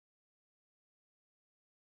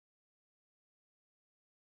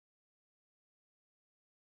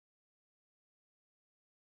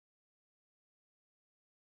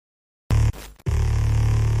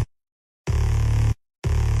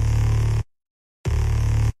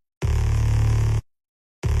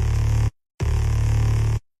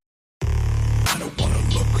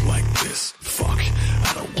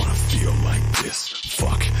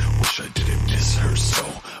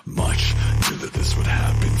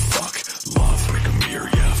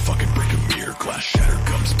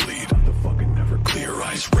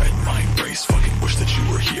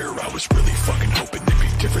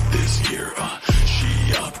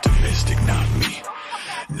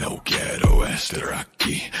faster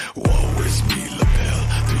aquí. Woe is me, lapel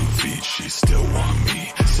through feet, she still want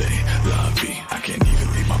me. Say la vie, I can't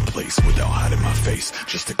even leave my place without hiding my face.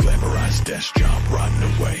 Just a glamorized desk job, rotting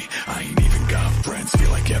away. I ain't even got friends,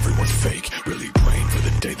 feel like everyone's fake. Really praying for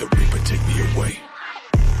the day the Reaper take me away.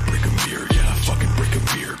 Break a mirror, yeah, fucking break a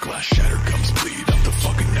mirror. Glass shattered, gums bleed, I'm the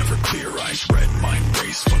fucking never clear. Eyes red, mind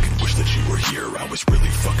race, fucking wish that you were here. I was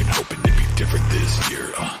really fucking hoping it'd be different this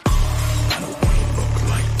year. I don't wanna look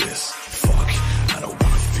like this, fuck. I don't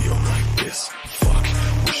wanna feel like this, fuck.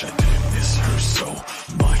 Wish I didn't miss her so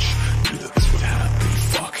much. Knew that this would happen,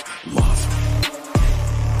 fuck, love.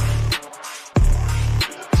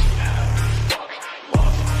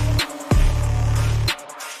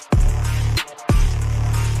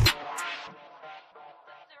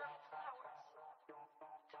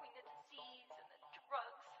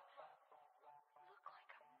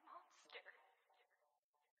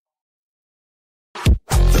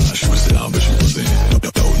 She was down, but she wasn't.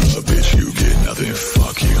 No love, bitch, you get nothing.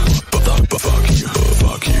 Fuck you, fuck you,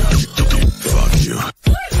 fuck you, fuck you.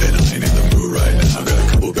 And I ain't in the mood right now. Got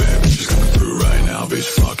a couple bad bitches coming through right now, bitch.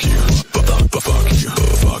 Fuck you, fuck you,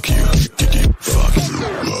 fuck you, fuck you.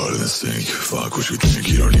 Blood in the sink. Fuck what you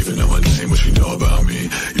think. You don't even know my name. What you know about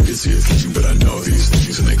me? You can see a thing, but I know these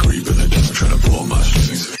things, and they creep in the dark, trying to pull my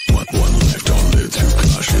strings. One life, don't live too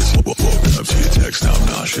cautious. Woke up to your text, now I'm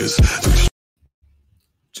nauseous.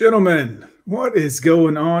 Gentlemen, what is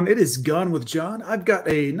going on? It is Gone with John. I've got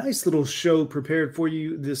a nice little show prepared for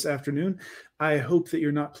you this afternoon. I hope that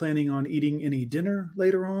you're not planning on eating any dinner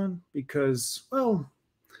later on because, well,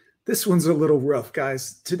 this one's a little rough,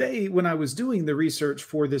 guys. Today, when I was doing the research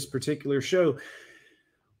for this particular show,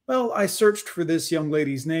 well, I searched for this young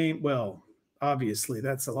lady's name. Well, obviously,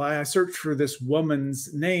 that's a lie. I searched for this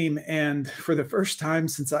woman's name, and for the first time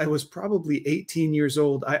since I was probably 18 years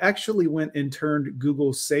old, I actually went and turned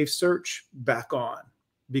Google's Safe Search back on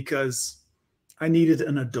because I needed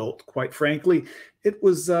an adult, quite frankly. It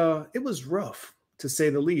was rough, to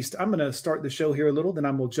say the least. I'm going to start the show here a little, then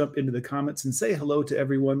I'm going to jump into the comments and say hello to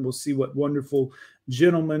everyone. We'll see what wonderful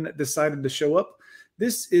gentleman decided to show up.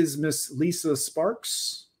 This is Miss Lisa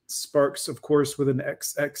Sparks. Sparks, of course, with an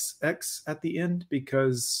XXX at the end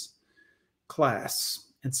because class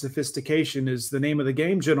and sophistication is the name of the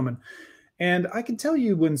game, gentlemen. And I can tell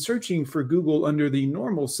you when searching for Google under the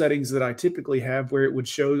normal settings that I typically have where it would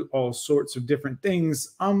show all sorts of different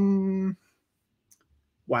things,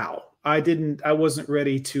 wow, I wasn't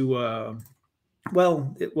ready to,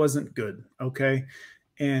 well, it wasn't good, okay?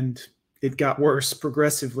 And it got worse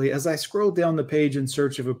progressively as I scrolled down the page in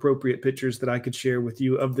search of appropriate pictures that I could share with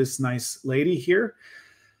you of this nice lady here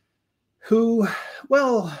who,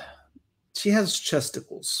 well, she has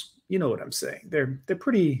chesticles. You know what I'm saying. They're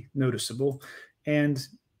pretty noticeable. And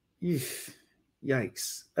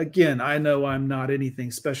yikes. Again, I know I'm not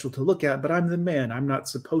anything special to look at, but I'm the man. I'm not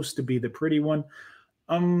supposed to be the pretty one.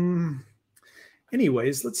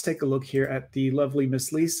 Anyways, let's take a look here at the lovely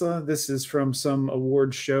Miss Lisa. This is from some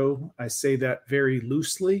award show. I say that very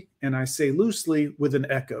loosely, and I say loosely with an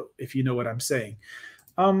echo, if you know what I'm saying.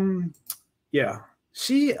 Yeah,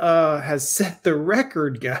 she has set the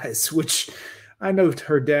record, guys, which I know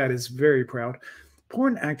her dad is very proud.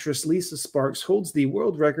 Porn actress Lisa Sparks holds the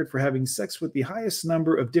world record for having sex with the highest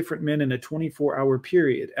number of different men in a 24-hour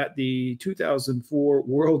period at the 2004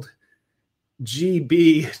 World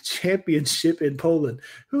GB Championship in Poland.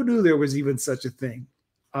 Who knew there was even such a thing?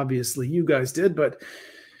 Obviously, you guys did, but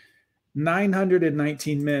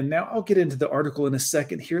 919 men. Now, I'll get into the article in a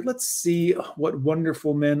second here. Let's see what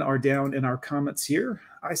wonderful men are down in our comments here.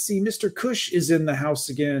 I see Mr. Kush is in the house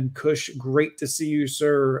again. Kush, great to see you,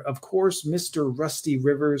 sir. Of course, Mr. Rusty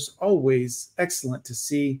Rivers, always excellent to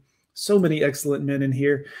see. So many excellent men in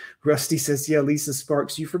here. Rusty says, yeah, Lisa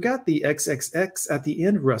Sparks, you forgot the XXX at the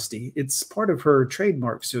end, Rusty. It's part of her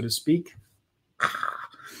trademark, so to speak.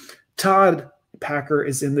 Todd Packer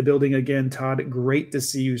is in the building again. Todd, great to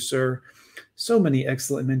see you, sir. So many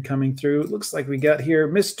excellent men coming through. It looks like we got here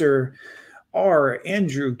Mr. R.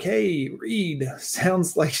 Andrew K. Reed.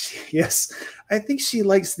 Sounds like, yes, I think she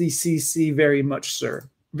likes the CC very much, sir.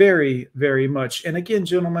 Very, very much. And again,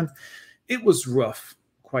 gentlemen, it was rough.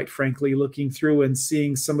 Quite frankly, looking through and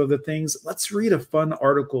seeing some of the things. Let's read a fun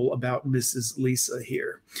article about Mrs. Lisa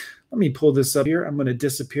here. Let me pull this up here. I'm going to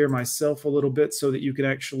disappear myself a little bit so that you can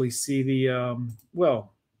actually see the,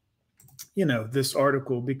 well, you know, this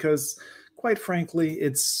article because, quite frankly,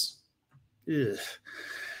 it's, ugh.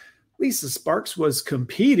 Lisa Sparks was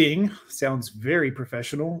competing, sounds very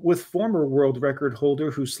professional, with former world record holder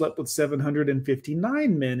who slept with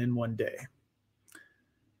 759 men in one day.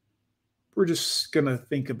 We're just going to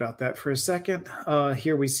think about that for a second.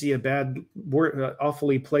 Here we see a bad,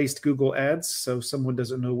 awfully placed Google Ads. So someone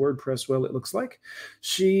doesn't know WordPress well, it looks like.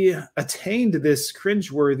 She attained this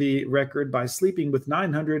cringeworthy record by sleeping with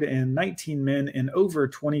 919 men in over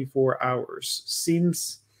 24 hours.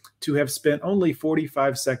 Seems to have spent only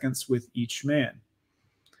 45 seconds with each man.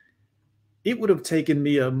 It would have taken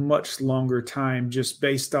me a much longer time just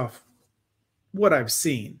based off what I've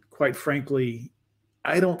seen. Quite frankly,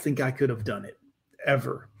 I don't think I could have done it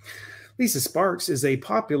ever. Lisa Sparks is a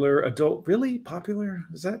popular adult, really popular?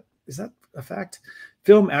 Is that a fact?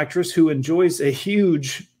 Film actress who enjoys a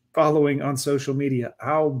huge following on social media.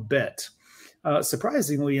 I'll bet.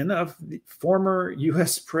 Surprisingly enough, the former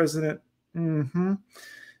U.S. president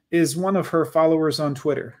is one of her followers on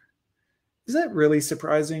Twitter. Is that really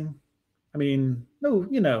surprising? I mean, no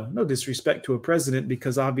disrespect to a president,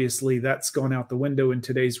 because obviously that's gone out the window in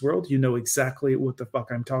today's world. You know exactly what the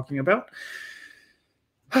fuck I'm talking about.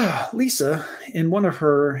 Lisa, in one of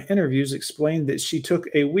her interviews, explained that she took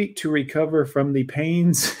a week to recover from the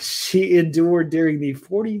pains she endured during the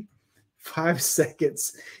 45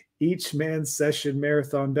 seconds each man's session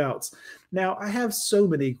marathon bouts. Now, I have so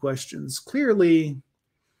many questions. Clearly,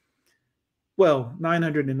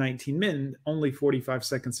 919 men, only 45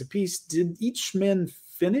 seconds apiece. Did each man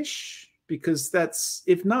finish? Because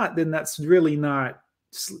if not, then that's really not,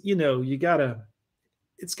 it's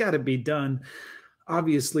gotta be done.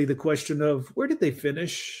 Obviously, the question of where did they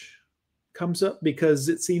finish comes up, because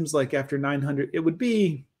it seems like after 900, it would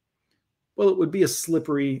be a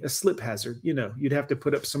slip hazard. You'd have to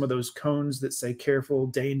put up some of those cones that say careful,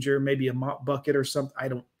 danger, maybe a mop bucket or something. I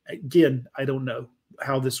don't know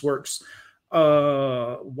how this works.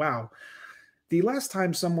 Wow. The last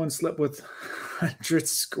time someone slept with 100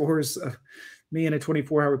 scores of me in a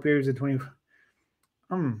 24-hour period of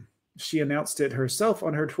she announced it herself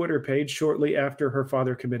on her Twitter page shortly after her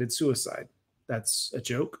father committed suicide. That's a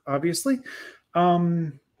joke, obviously.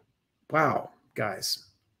 Wow, guys.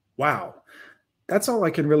 Wow. That's all I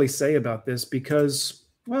can really say about this, because,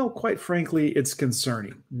 quite frankly, it's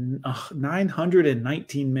concerning.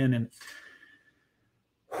 919 men and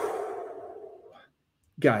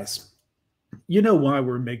guys, you know why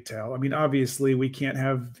we're MGTOW. I mean, obviously, we can't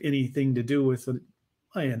have anything to do with a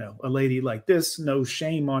lady like this. No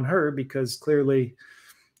shame on her, because clearly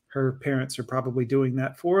her parents are probably doing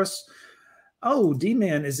that for us. Oh,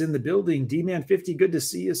 D-Man is in the building. D-Man 50, good to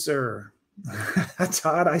see you, sir.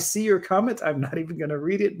 Todd, I see your comment. I'm not even going to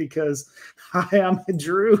read it because I'm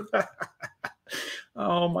Drew.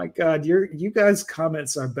 Oh my God, you guys'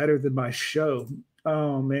 comments are better than my show.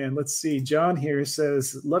 Oh man, let's see. John here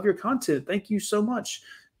says, "Love your content. Thank you so much."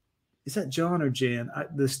 Is that John or Jan?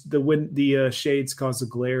 The shades cause a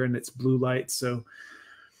glare and it's blue light. So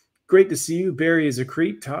great to see you. Barry is a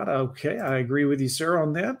creep. Todd, okay, I agree with you, sir,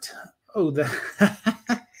 on that. Oh,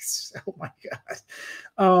 oh my God.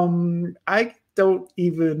 I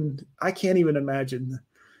can't even imagine.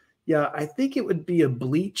 Yeah, I think it would be a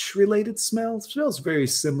bleach-related smell. It smells very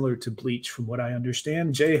similar to bleach from what I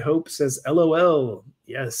understand. J Hope says, LOL.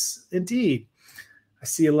 Yes, indeed. I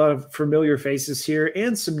see a lot of familiar faces here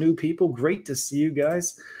and some new people. Great to see you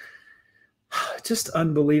guys. Just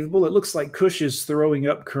unbelievable. It looks like Kush is throwing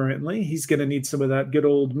up currently. He's going to need some of that good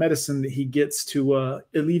old medicine that he gets to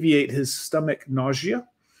alleviate his stomach nausea.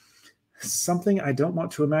 Something I don't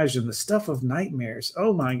want to imagine. The stuff of nightmares.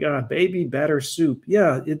 Oh my God, baby batter soup.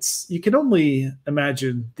 Yeah, you can only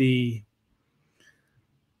imagine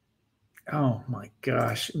oh my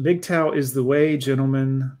gosh. MGTOW is the way,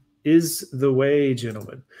 gentlemen. Is the way,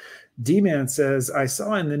 gentlemen. D-Man says, I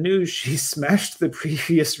saw in the news she smashed the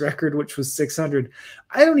previous record, which was 600.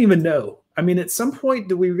 I don't even know. I mean, at some point,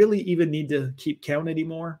 do we really even need to keep count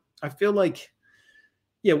anymore? I feel like,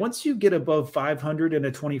 yeah, once you get above 500 in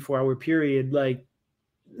a 24-hour period, like,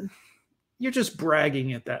 you're just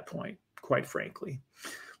bragging at that point, quite frankly.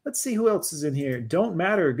 Let's see who else is in here. Don't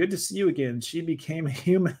Matter. Good to see you again. She became a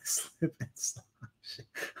human.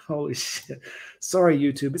 Holy shit. Sorry,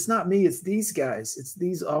 YouTube. It's not me. It's these guys. It's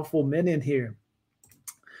these awful men in here.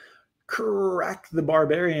 Crack the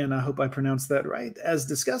Barbarian. I hope I pronounced that right. As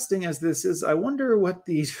disgusting as this is, I wonder what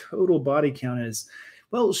the total body count is.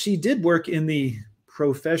 Well, she did work in the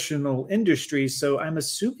professional industry, so I'm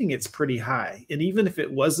assuming it's pretty high. And even if it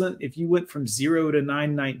wasn't, if you went from 0 to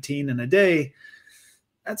 919 in a day,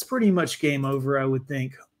 that's pretty much game over, I would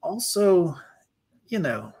think. Also,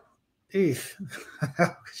 oh,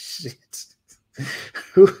 shit.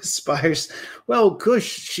 Who aspires? Well, Kush,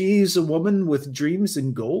 she's a woman with dreams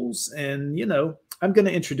and goals, and I'm going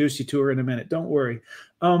to introduce you to her in a minute. Don't worry.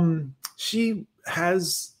 She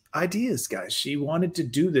has ideas, guys. She wanted to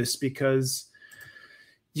do this because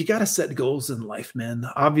you got to set goals in life, man.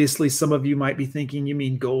 Obviously, some of you might be thinking you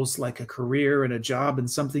mean goals like a career and a job and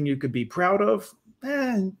something you could be proud of.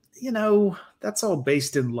 And, that's all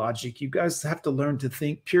based in logic. You guys have to learn to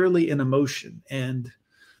think purely in emotion and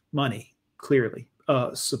money, clearly.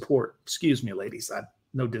 Support. Excuse me, ladies.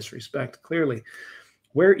 No disrespect, clearly.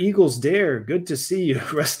 Where Eagles Dare. Good to see you.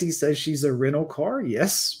 Rusty says she's a rental car.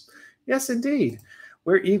 Yes. Yes, indeed.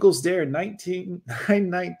 Where Eagles Dare.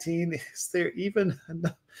 919. Is there even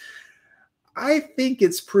enough? I think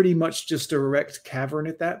it's pretty much just a wrecked cavern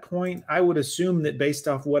at that point. I would assume that based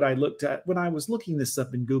off what I looked at when I was looking this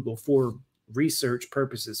up in Google for research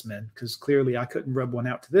purposes, man, because clearly I couldn't rub one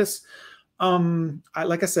out to this.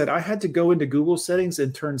 Like I said, I had to go into Google settings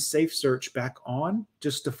and turn safe search back on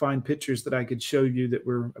just to find pictures that I could show you that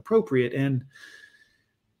were appropriate. And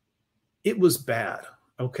it was bad.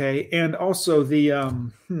 Okay. And also the,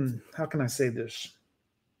 how can I say this?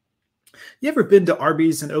 You ever been to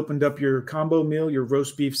Arby's and opened up your combo meal, your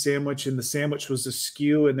roast beef sandwich, and the sandwich was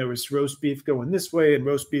askew and there was roast beef going this way and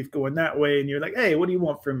roast beef going that way. And you're like, hey, what do you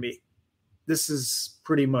want from me? This is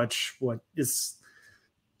pretty much what is.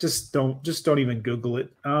 Just don't even Google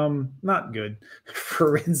it. Not good.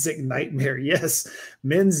 Forensic Nightmare. Yes.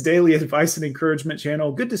 Men's Daily Advice and Encouragement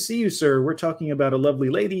channel. Good to see you, sir. We're talking about a lovely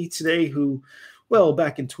lady today who, well,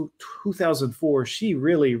 back in 2004, she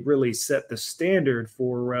really, really set the standard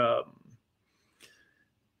for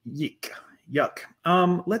yuck.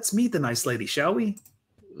 Let's meet the nice lady, shall we?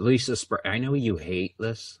 Lisa I know you hate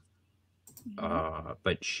this,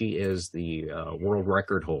 but she is the world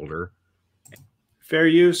record holder. Fair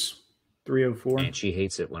use, 304. And she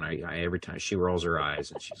hates it when I every time she rolls her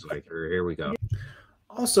eyes and she's like, here we go.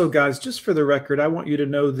 Also, guys, just for the record, I want you to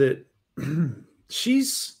know that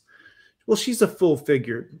she's a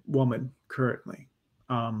full-figured woman currently.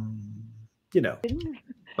 But I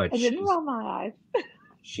didn't roll my eyes.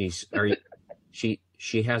 She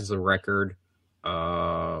has the record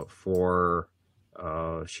for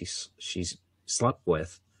she's slept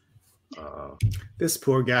with. This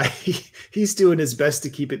poor guy, he's doing his best to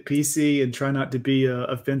keep it PC and try not to be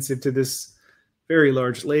offensive to this very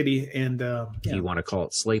large lady. And you want to call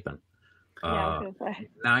it sleeping.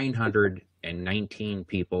 919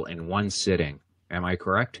 people in one sitting. Am I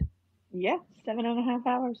correct? Yeah, 7.5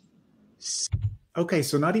 hours. Okay,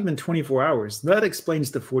 so not even 24 hours. That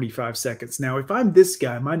explains the 45 seconds. Now, if I'm this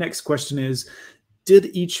guy, my next question is, did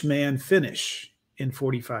each man finish in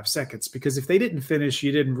 45 seconds? Because if they didn't finish,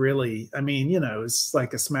 you didn't really, it's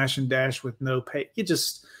like a smash and dash with no pay. You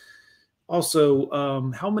just also,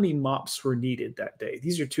 how many mops were needed that day?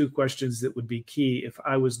 These are two questions that would be key if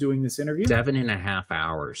I was doing this interview. 7.5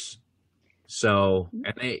 hours. So,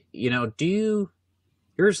 and they,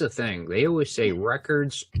 here's the thing. They always say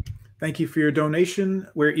records. Thank you for your donation,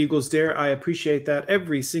 Where Eagles Dare. I appreciate that.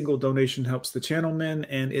 Every single donation helps the channel, men,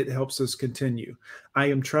 and it helps us continue. I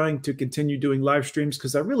am trying to continue doing live streams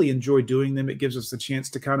because I really enjoy doing them. It gives us a chance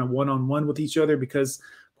to kind of one-on-one with each other because,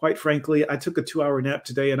 quite frankly, I took a 2-hour nap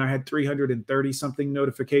today and I had 330-something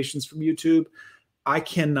notifications from YouTube. I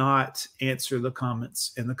cannot answer the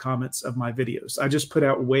comments in the comments of my videos. I just put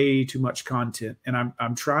out way too much content, and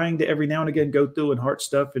I'm trying to every now and again go through and heart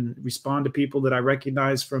stuff and respond to people that I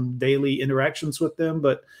recognize from daily interactions with them,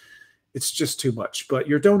 but it's just too much. But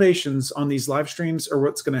your donations on these live streams are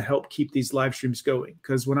what's going to help keep these live streams going,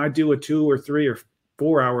 because when I do a 2 or 3 or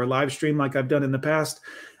 4 hour live stream like I've done in the past,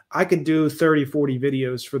 I could do 30, 40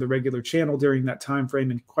 videos for the regular channel during that time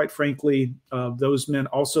frame. And quite frankly, those men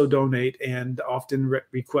also donate and often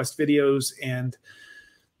request videos. And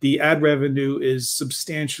the ad revenue is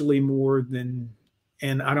substantially more than,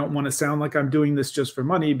 and I don't want to sound like I'm doing this just for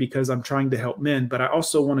money because I'm trying to help men, but I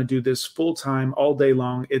also want to do this full time all day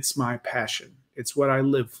long. It's my passion. It's what I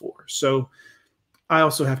live for. So I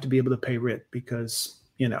also have to be able to pay rent because,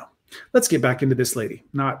 let's get back into this lady.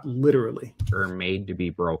 Not literally. Are made to be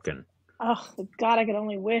broken. Oh, God, I could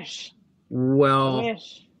only wish. Well,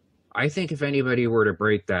 I think if anybody were to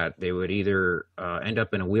break that, they would either end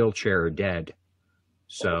up in a wheelchair or dead.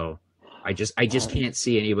 So I just can't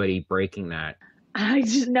see anybody breaking that. I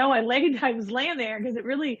just know I was laying there because it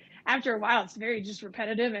really, after a while, it's very just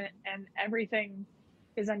repetitive and everything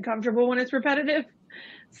is uncomfortable when it's repetitive.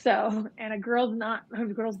 So, and a girl's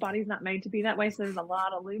body's not made to be that way. So there's a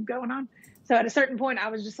lot of lube going on. So at a certain point, I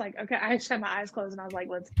was just like, okay, I just had my eyes closed and I was like,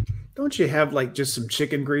 Don't you have like just some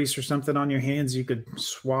chicken grease or something on your hands you could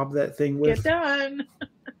swab that thing with? Get done.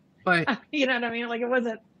 But you know what I mean? Like it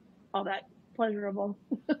wasn't all that pleasurable.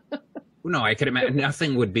 No, I could imagine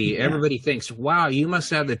nothing would be. Yeah. Everybody thinks, wow, you must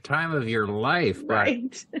have the time of your life. But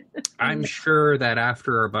right. I'm sure that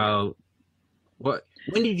after about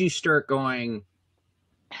when did you start going,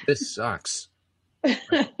 this sucks?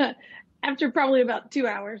 After probably about 2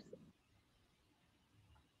 hours.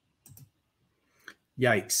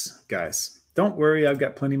 Yikes, guys. Don't worry, I've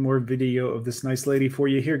got plenty more video of this nice lady for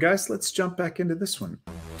you here, guys. Let's jump back into this one.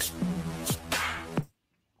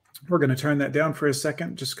 We're going to turn that down for a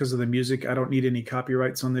second just because of the music. I don't need any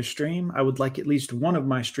copyrights on this stream. I would like at least one of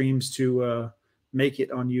my streams to make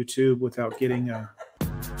it on YouTube without getting oh,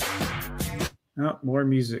 more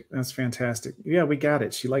music. That's fantastic. Yeah, we got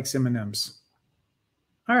it. She likes M&Ms.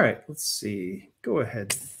 All right, let's see. Go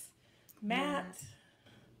ahead. Matt.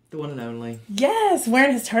 The one and only. Yes,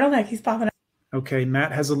 wearing his turtleneck. He's popping up. Okay,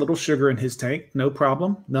 Matt has a little sugar in his tank. No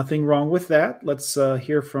problem. Nothing wrong with that. Let's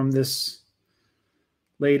hear from this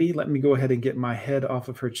lady. Let me go ahead and get my head off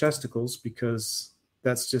of her chesticles because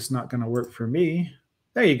that's just not going to work for me.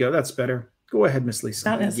 There you go. That's better. Go ahead, Miss Lisa.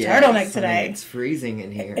 Not in his turtleneck today. I mean, it's freezing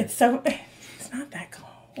in here. It's not that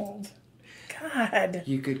cold. God.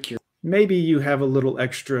 You could cure. Maybe you have a little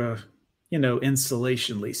extra,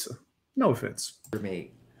 insulation, Lisa. No offense.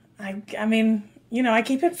 Me. I mean, I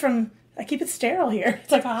keep it sterile here.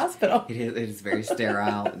 It's like a hospital. It is very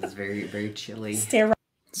sterile. It is very, very chilly. Sterile.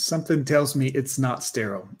 Something tells me it's not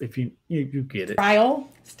sterile. If you get it.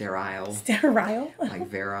 Sterile. Sterile. Like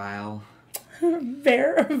virile.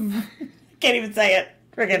 Can't even say it.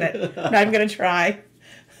 Forget it. Not even gonna try.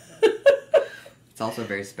 It's also a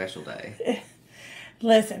very special day.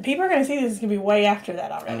 Listen, people are gonna see this is gonna be way after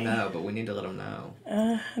that already. I know, but we need to let them know.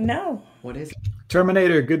 No. What is it?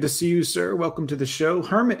 Terminator, good to see you, sir. Welcome to the show.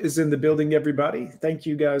 Hermit is in the building, everybody. Thank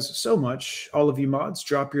you guys so much. All of you mods,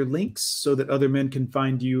 drop your links so that other men can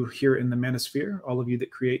find you here in the Manosphere. All of you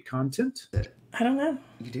that create content. I don't know.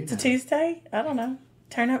 You do It's know. a Tuesday? I don't know.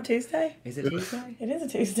 Turn Up Tuesday? Is it Tuesday? It is a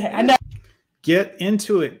Tuesday. I know. Get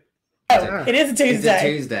into it. Oh, it is a Tuesday. It's a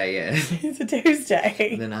Tuesday, yes. It's a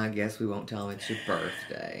Tuesday. Then I guess we won't tell them it's your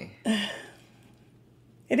birthday.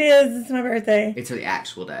 It is. It's my birthday. It's the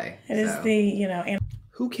actual day. It is the,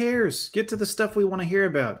 Who cares? Get to the stuff we want to hear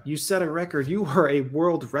about. You set a record. You are a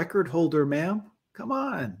world record holder, ma'am. Come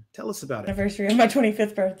on. Tell us about it. anniversary of my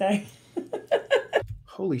 25th birthday.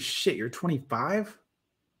 Holy shit, you're 25?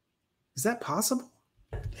 Is that possible?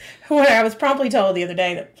 When I was promptly told the other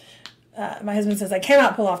day that my husband says I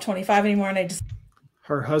cannot pull off 25 anymore, and I just...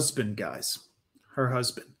 Her husband, guys. Her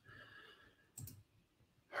husband.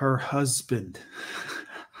 Her husband.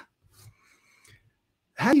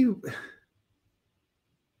 How do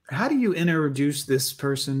you introduce this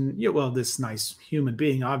person, this nice human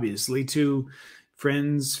being, obviously, to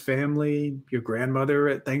friends, family, your grandmother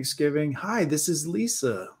at Thanksgiving? Hi, this is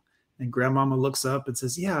Lisa. And grandmama looks up and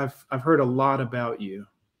says, yeah, I've heard a lot about you.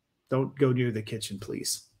 Don't go near the kitchen,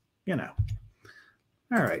 please. All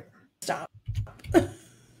right. Stop. I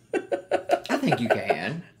think you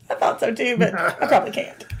can. I thought so too, but I probably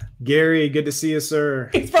can't. Gary, good to see you, sir.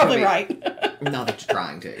 He's probably right. Not that you're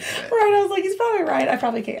trying to. But. Right, I was like, he's probably right. I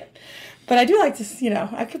probably can't. But I do like to,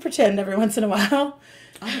 I could pretend every once in a while.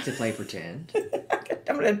 I like to play pretend.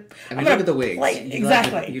 I'm look at the wigs.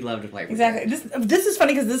 Exactly. You love to play pretend. Exactly. This is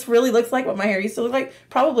funny because this really looks like what my hair used to look like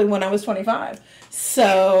probably when I was 25.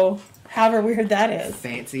 So, however weird that is.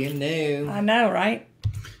 Fancy and new. I know, right?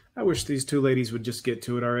 I wish these two ladies would just get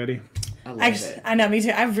to it already. I love it. I know, me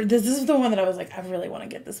too. This is the one that I was like, I really want to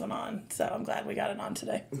get this one on. So I'm glad we got it on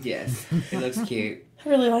today. Yes. It looks cute. I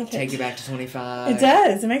really like it. Take you back to 25. It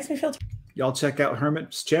does. It makes me feel Y'all check out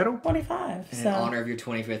Hermit's channel. 25. In honor of your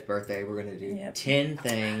 25th birthday, we're going to do 10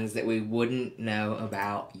 things that we wouldn't know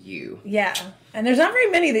about you. Yeah. And there's not very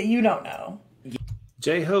many that you don't know.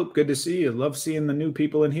 J Hope, good to see you. Love seeing the new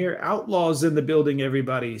people in here. Outlaws in the building,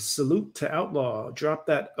 everybody. Salute to Outlaw. Drop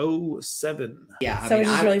that 07. Yeah, So it's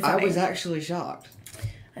just really I funny. was actually shocked.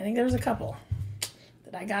 I think there was a couple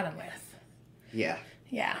that I got him with. Yeah.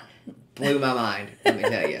 Yeah. Blew my mind, let me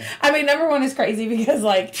tell you. I mean, number one is crazy because,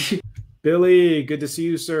 like... Billy, good to see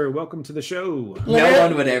you, sir. Welcome to the show. No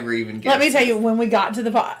one would ever even guess. Let me tell you, when we got to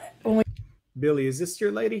the pot... Billy, is this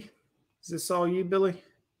your lady? Is this all you, Billy?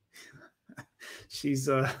 She's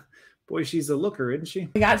she's a looker, isn't she?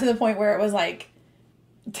 We got to the point where it was like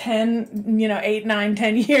 10, 8, 9,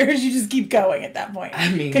 10 years. You just keep going at that point. I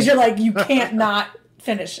mean... Because you're like, you can't not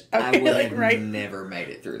finish. I would have right? never made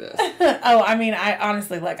it through this. Oh, I mean, I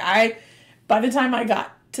honestly, by the time I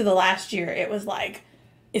got to the last year, it was like,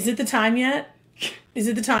 is it the time yet? Is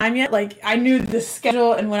it the time yet? Like, I knew the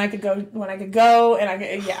schedule and when I could go, and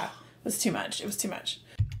it was too much. It was too much.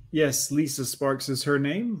 Yes, Lisa Sparks is her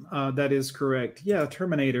name. That is correct. Yeah,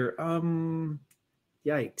 Terminator.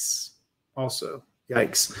 Yikes. Also,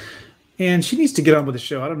 yikes. And she needs to get on with the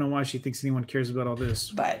show. I don't know why she thinks anyone cares about all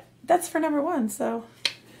this. But that's for number 1, so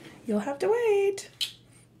you'll have to wait.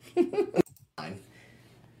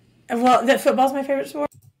 Well, that football's my favorite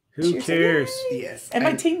sport. Who cares? Yes. And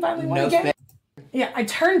my team finally won again. Yeah, I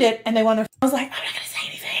turned it and they won their. I was like, I'm not gonna say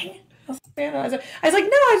anything. I was like,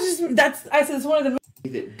 no, I said it's one of the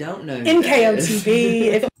movies that don't know in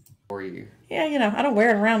KOTV. For you. Yeah, you know, I don't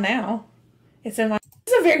wear it around now. It's in my.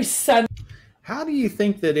 It's a very sudden. How do you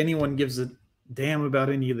think that anyone gives a damn about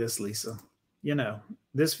any of this, Lisa? You know,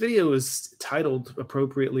 this video is titled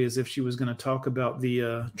appropriately as if she was going to talk about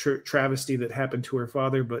the travesty that happened to her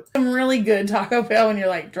father, but some really good Taco Bell when you're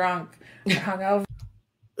like drunk or hungover.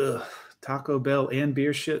 Ugh, Taco Bell and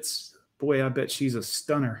beer shits. Boy, I bet she's a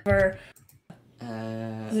stunner.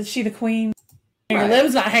 Is she the queen? Right. Your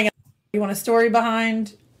limb's not hanging. You want a story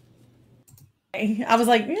behind? I was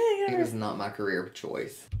like, yeah. It was not my career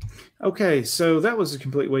choice. Okay, so that was a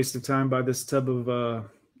complete waste of time by this tub of,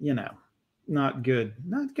 you know, not good.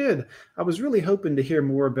 Not good. I was really hoping to hear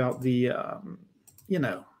more about the, you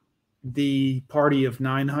know, the party of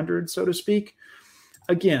 900, so to speak.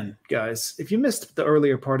 Again, guys, if you missed the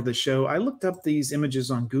earlier part of the show, I looked up these images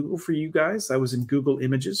on Google for you guys. I was in Google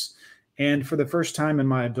Images. And for the first time in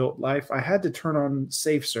my adult life, I had to turn on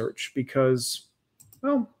Safe Search because,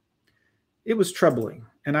 well, it was troubling.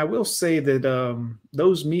 And I will say that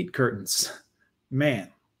those meat curtains, man,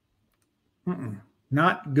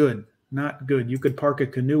 not good. Not good. You could park a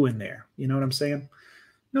canoe in there. You know what I'm saying?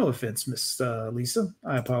 No offense, Miss Lisa.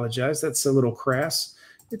 I apologize. That's a little crass.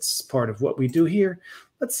 It's part of what we do here.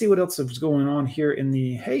 Let's see what else is going on here in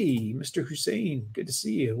the, hey, Mr. Hussein, good to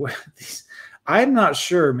see you. I'm not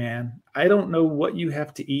sure, man. I don't know what you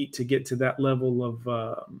have to eat to get to that level of,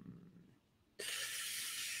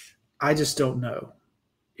 I just don't know.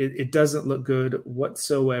 It doesn't look good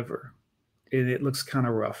whatsoever. It looks kind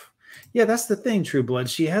of rough. Yeah, that's the thing, True Blood.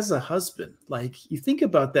 She has a husband. Like, you think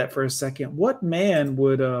about that for a second. What man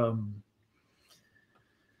would,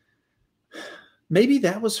 maybe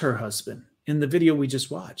that was her husband in the video we just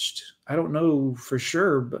watched. I don't know for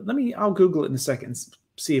sure, but I'll Google it in a second,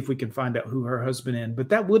 see if we can find out who her husband is. But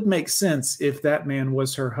that would make sense if that man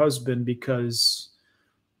was her husband because,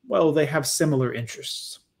 well, they have similar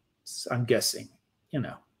interests, I'm guessing, you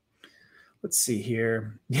know. Let's see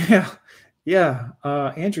here. Yeah.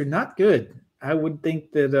 Andrew, not good. I would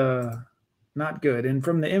think that not good. And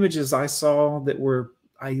from the images I saw that were,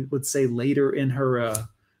 I would say, later in her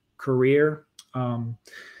career,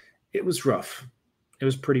 it was rough. It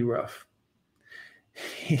was pretty rough.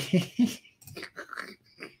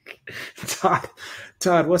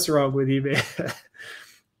 Todd, what's wrong with you,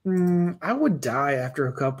 man? I would die after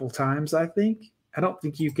a couple times, I think. I don't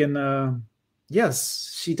think you can.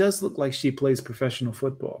 Yes, she does look like she plays professional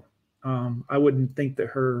football. I wouldn't think that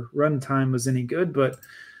her run time was any good, but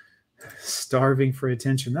starving for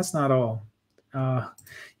attention, that's not all.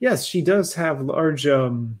 Yes, she does have large,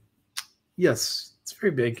 yes, it's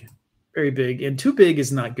very big, very big. And too big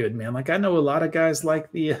is not good, man. Like, I know a lot of guys like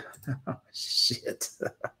the, oh, shit.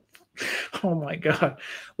 Oh my God.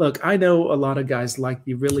 Look, I know a lot of guys like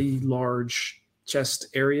the really large chest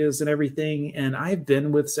areas and everything. And I've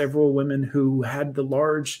been with several women who had the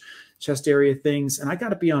large chest area things. And I got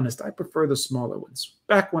to be honest, I prefer the smaller ones.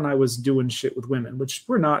 Back when I was doing shit with women, which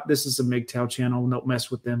we're not, this is a MGTOW channel, don't mess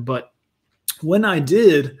with them. But when I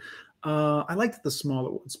did, I liked the smaller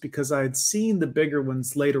ones because I had seen the bigger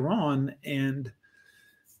ones later on. And,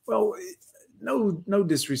 well, no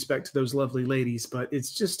disrespect to those lovely ladies, but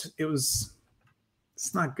it's just, it's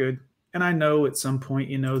not good. And I know at some point,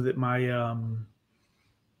 you know, that my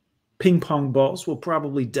ping pong balls will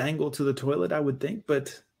probably dangle to the toilet, I would think.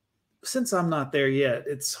 But since I'm not there yet,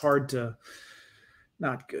 it's hard to,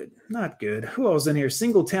 not good, not good. Who else in here?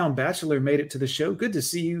 Singletown Bachelor made it to the show. Good to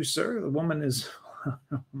see you, sir. The woman is,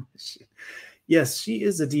 yes, she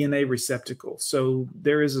is a DNA receptacle. So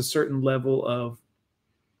there is a certain level of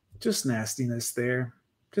just nastiness there.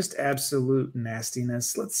 Just absolute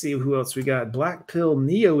nastiness. Let's see who else we got. Black Pill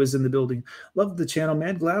Neo is in the building. Love the channel,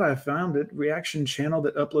 man. Glad I found it. Reaction channel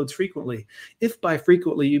that uploads frequently. If by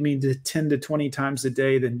frequently you mean 10 to 20 times a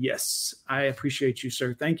day, then yes, I appreciate you,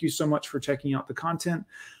 sir. Thank you so much for checking out the content.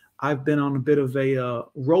 I've been on a bit of a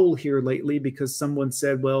roll here lately because someone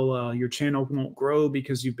said, well, your channel won't grow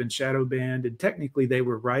because you've been shadow banned. And technically they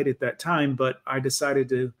were right at that time, but I decided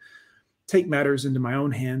to take matters into my own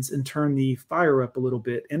hands and turn the fire up a little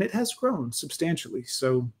bit. And it has grown substantially.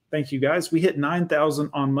 So thank you guys. We hit 9,000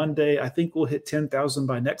 on Monday. I think we'll hit 10,000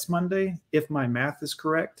 by next Monday, if my math is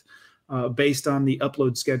correct, based on the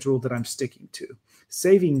upload schedule that I'm sticking to.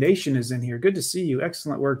 Saving Nation is in here. Good to see you.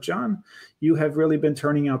 Excellent work, John. You have really been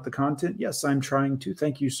turning out the content. Yes, I'm trying to.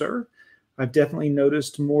 Thank you, sir. I've definitely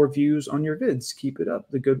noticed more views on your vids. Keep it up.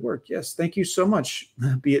 The good work. Yes, thank you so much.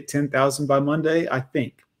 Be it 10,000 by Monday, I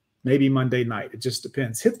think. Maybe Monday night. It just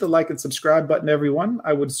depends. Hit the like and subscribe button, everyone.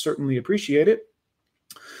 I would certainly appreciate it.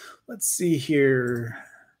 Let's see here.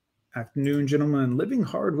 Afternoon, gentlemen. Living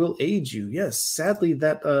hard will age you. Yes, sadly,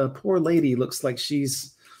 that poor lady looks like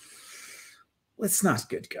she's... It's not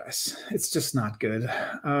good, guys. It's just not good.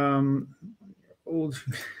 Old...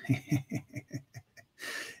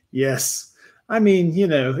 Yes. I mean, you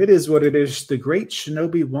know, it is what it is. The great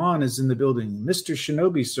Shinobi Juan is in the building. Mr.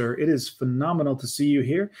 Shinobi, sir, it is phenomenal to see you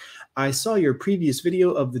here. I saw your previous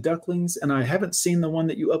video of the ducklings, and I haven't seen the one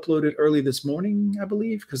that you uploaded early this morning, I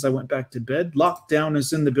believe, because I went back to bed. Lockdown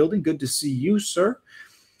is in the building. Good to see you, sir.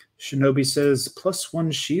 Shinobi says,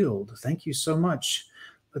 +1 shield. Thank you so much.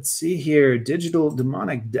 Let's see here. Digital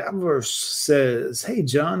Demonic Davos says, hey,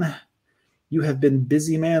 John, you have been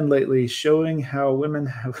busy man lately, showing how women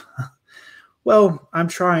have... Well, I'm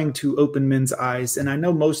trying to open men's eyes, and I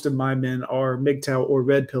know most of my men are MGTOW or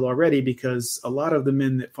Red Pill already, because a lot of the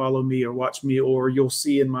men that follow me or watch me, or you'll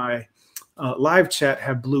see in my live chat,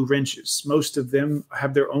 have blue wrenches. Most of them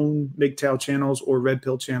have their own MGTOW channels or Red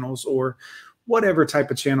Pill channels or whatever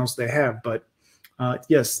type of channels they have. But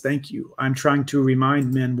yes, thank you. I'm trying to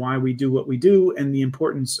remind men why we do what we do and the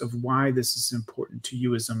importance of why this is important to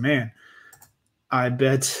you as a man. I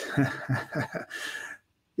bet...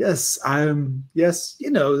 Yes, yes, you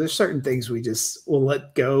know, there's certain things we just will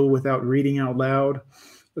let go without reading out loud.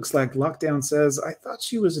 Looks like Lockdown says, I thought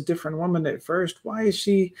she was a different woman at first. Why is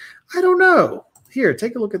she? I don't know. Here,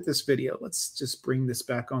 take a look at this video. Let's just bring this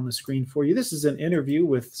back on the screen for you. This is an interview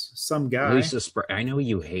with some guy. Lisa I know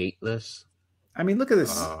you hate this. I mean, look at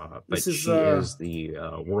this. But she is the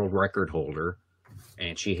world record holder,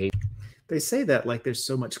 and she hates. They say that like there's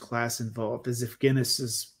so much class involved, as if Guinness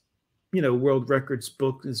is, you know, world records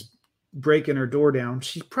book is breaking her door down.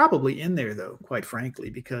 She's probably in there, though, quite frankly,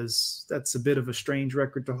 because that's a bit of a strange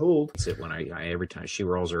record to hold. That's it. When I every time she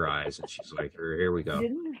rolls her eyes and she's like, here we go.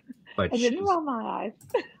 I didn't roll my eyes.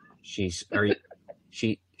 She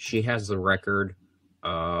has the record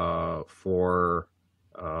for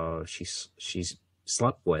she's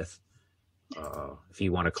slept with, if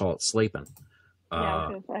you want to call it sleeping,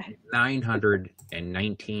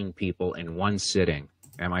 919 people in one sitting.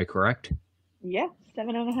 Am I correct? Yeah,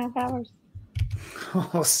 7.5 hours.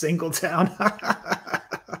 Oh, Singletown.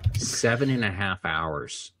 7.5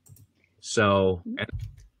 hours. So,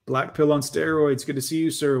 Black Pill on steroids. Good to see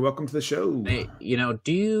you, sir. Welcome to the show. You know,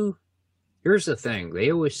 here's the thing.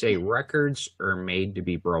 They always say records are made to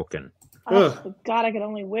be broken. Oh, God, I could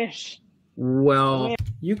only wish. Well,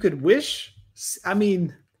 you could wish. I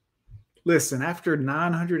mean, listen, after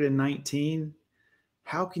 919,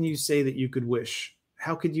 how can you say that you could wish?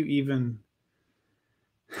 How could you even?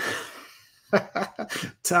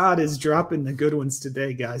 Todd is dropping the good ones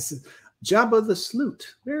today, guys. Jabba the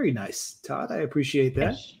Sloot. Very nice, Todd. I appreciate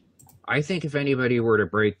that. I think if anybody were to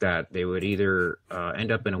break that, they would either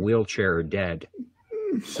end up in a wheelchair or dead.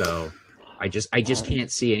 So I just can't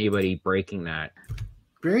see anybody breaking that.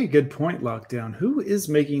 Very good point, Lockdown. Who is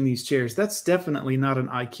making these chairs? That's definitely not an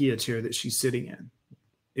IKEA chair that she's sitting in.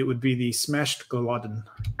 It would be the smashed Galaden.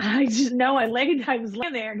 I just know I was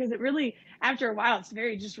laying there because it really, after a while, it's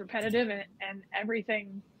very just repetitive and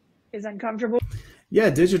everything is uncomfortable. Yeah,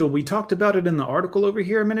 Digital. We talked about it in the article over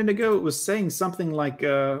here a minute ago. It was saying something like,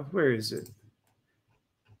 where is it?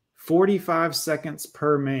 45 seconds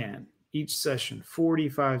per man each session,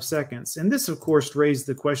 45 seconds. And this, of course, raised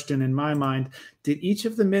the question in my mind, did each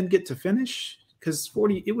of the men get to finish? Because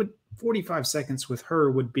 45 seconds with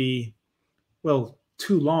her would be, well,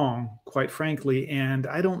 too long, quite frankly, and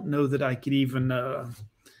I don't know that I could even I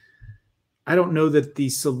don't know that the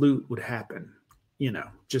salute would happen, you know,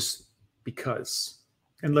 just because,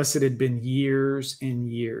 unless it had been years and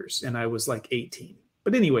years and I was like 18.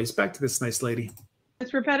 But anyways, back to this nice lady.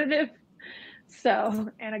 It's repetitive. So,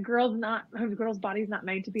 and a girl's body's not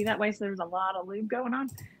made to be that way, so there's a lot of lube going on.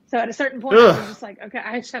 So at a certain point, I was just like, okay,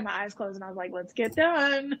 I just had my eyes closed and I was like, let's get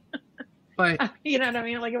done. But you know what I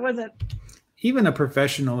mean? Like, it wasn't. Even a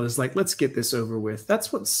professional is like, let's get this over with.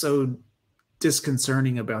 That's what's so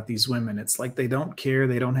disconcerting about these women. It's like they don't care.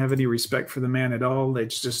 They don't have any respect for the man at all.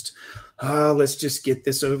 It's just, let's just get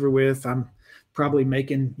this over with. I'm probably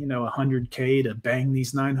making, you know, $100K to bang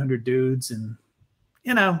these 900 dudes. And,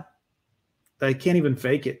 you know, they can't even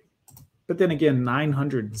fake it. But then again,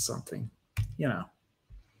 900 and something, you know,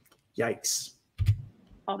 yikes.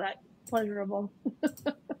 All that pleasurable.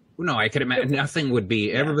 No, I could imagine nothing would be.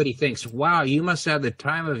 Yeah. Everybody thinks, "Wow, you must have the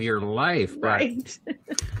time of your life." Right.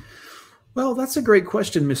 Well, that's a great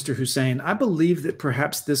question, Mr. Hussein. I believe that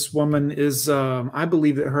perhaps this woman is, I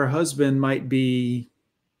believe that her husband might be,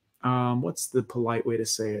 what's the polite way to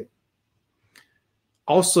say it?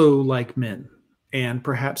 Also like men, and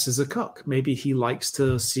perhaps is a cuck. Maybe he likes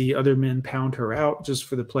to see other men pound her out just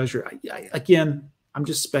for the pleasure. Again, I'm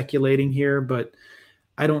just speculating here, but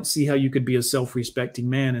I don't see how you could be a self-respecting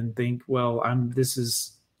man and think, well, I'm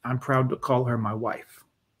proud to call her my wife.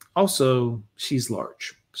 Also, she's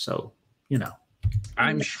large, so. You know,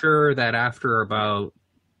 I'm sure that after about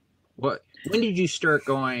when did you start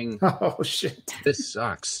going, oh shit, this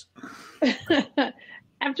sucks?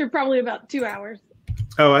 After probably about 2 hours.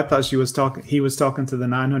 Oh, I thought he was talking to the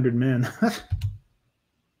 900 men.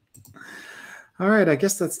 All right, I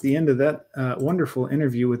guess that's the end of that wonderful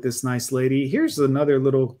interview with this nice lady. Here's another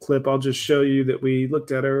little clip I'll just show you that we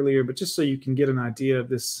looked at earlier, but just so you can get an idea of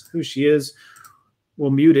this, who she is.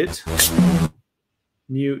 We'll mute it.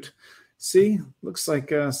 Mute. See, looks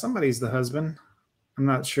like somebody's the husband. I'm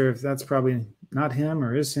not sure if that's probably not him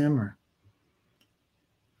or is him or.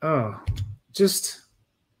 Oh, just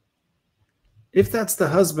if that's the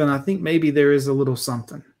husband, I think maybe there is a little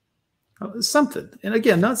something. Something. And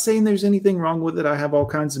again, not saying there's anything wrong with it. I have all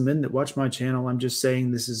kinds of men that watch my channel. I'm just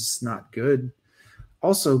saying this is not good.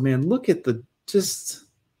 Also, man, look at the just.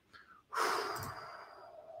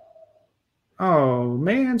 Oh,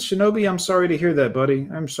 man, Shinobi, I'm sorry to hear that, buddy.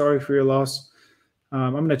 I'm sorry for your loss.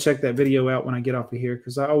 I'm going to check that video out when I get off of here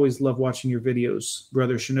because I always love watching your videos,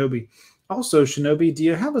 brother Shinobi. Also, Shinobi, do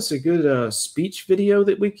you have us a good speech video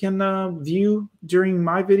that we can view during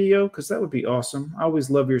my video? Because that would be awesome. I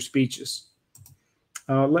always love your speeches.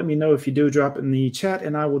 Let me know if you do. Drop it in the chat,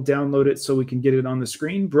 and I will download it so we can get it on the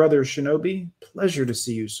screen. Brother Shinobi, pleasure to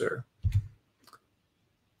see you, sir.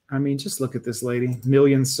 I mean, just look at this lady.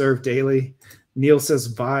 Millions served daily. Neil says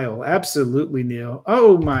vile. Absolutely, Neil.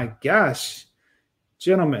 Oh, my gosh.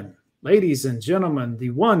 Gentlemen, ladies and gentlemen, the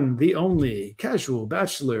one, the only Casual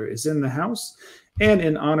Bachelor is in the house. And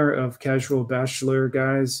in honor of Casual Bachelor,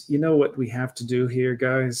 guys, you know what we have to do here,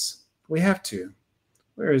 guys? We have to.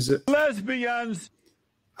 Where is it? Lesbians.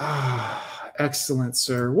 Ah, excellent,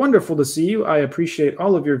 sir. Wonderful to see you. I appreciate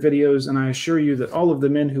all of your videos, and I assure you that all of the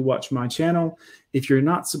men who watch my channel, if you're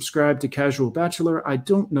not subscribed to Casual Bachelor, I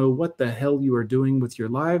don't know what the hell you are doing with your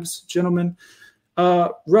lives, gentlemen.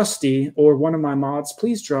 Rusty, or one of my mods,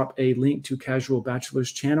 please drop a link to Casual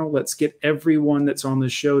Bachelor's channel. Let's get everyone that's on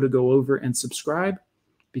this show to go over and subscribe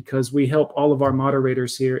because we help all of our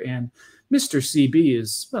moderators here, and Mr. CB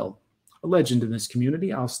is, well, a legend in this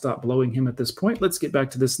community. I'll stop blowing him at this point. Let's get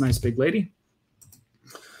back to this nice big lady.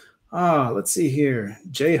 Let's see here.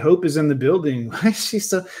 J Hope is in the building. Why is she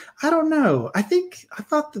so? I don't know. I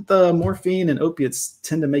thought that the morphine and opiates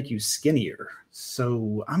tend to make you skinnier.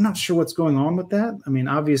 So I'm not sure what's going on with that. I mean,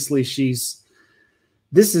 obviously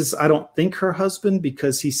this is, I don't think her husband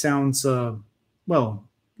because he sounds, well,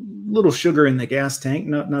 little sugar in the gas tank.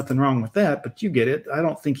 Nothing wrong with that, but you get it. I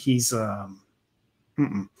don't think he's,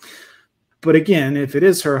 But again, if it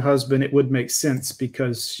is her husband, it would make sense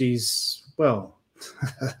because she's, well,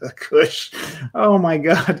 Kush. Oh my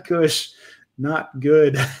God, Kush. Not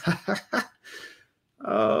good.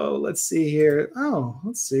 Oh, let's see here. Oh,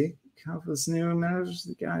 let's see. Countless new matters.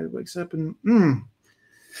 The guy wakes up and,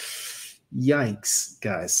 yikes,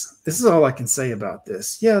 guys. This is all I can say about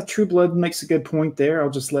this. Yeah, True Blood makes a good point there. I'll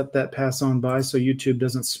just let that pass on by so YouTube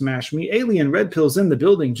doesn't smash me. Alien Red Pill's in the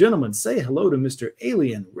building. Gentlemen, say hello to Mr.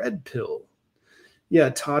 Alien Red Pill. Yeah,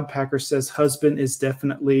 Todd Packer says husband is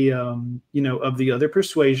definitely, of the other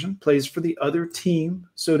persuasion, plays for the other team,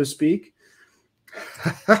 so to speak.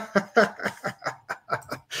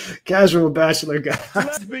 Casual Bachelor guys.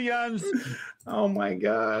 Lesbians. Oh my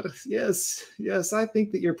God. Yes. I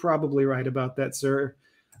think that you're probably right about that, sir.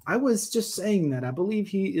 I was just saying that. I believe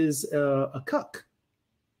he is a cuck.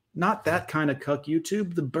 Not that kind of cuck,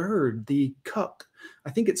 YouTube. The bird, the cuck.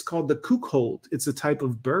 I think it's called the cuckold. It's a type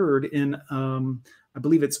of bird in, I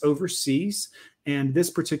believe it's overseas. And this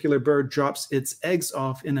particular bird drops its eggs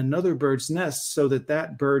off in another bird's nest so that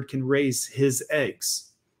that bird can raise his eggs.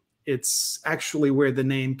 It's actually where the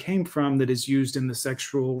name came from that is used in the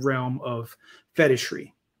sexual realm of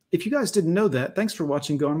fetishry. If you guys didn't know that, thanks for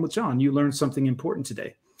watching Gone with John. You learned something important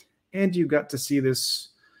today. And you got to see this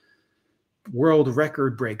world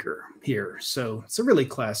record breaker here. So it's a really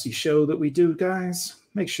classy show that we do, guys.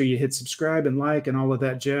 Make sure you hit subscribe and like and all of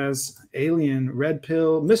that jazz. Alien Red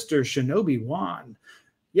Pill, Mr. Shinobi Wan,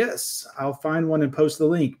 Yes, I'll find one and post the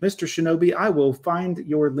link. Mr. Shinobi, I will find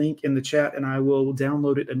your link in the chat and I will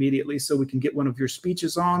download it immediately so we can get one of your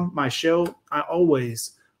speeches on my show. I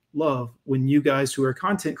always love when you guys who are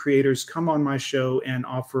content creators come on my show and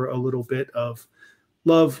offer a little bit of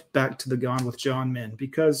love back to the Gone with John men,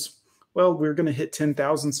 because, well, we're going to hit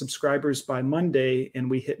 10,000 subscribers by Monday, and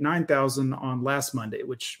we hit 9,000 on last Monday,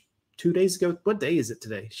 which 2 days ago. What day is it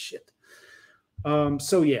today? Shit.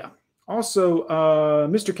 So yeah. Also,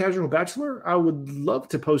 Mr. Casual Bachelor, I would love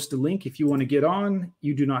to post a link if you want to get on.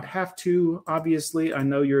 You do not have to, obviously. I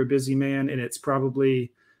know you're a busy man, and it's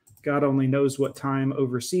probably God only knows what time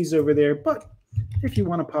overseas over there. But if you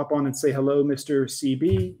want to pop on and say hello, Mr.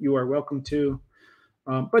 CB, you are welcome to.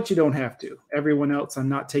 But you don't have to. Everyone else, I'm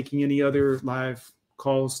not taking any other live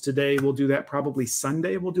calls today. We'll do that probably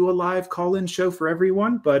Sunday. We'll do a live call-in show for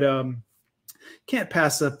everyone. But can't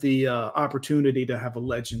pass up the opportunity to have a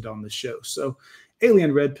legend on the show. So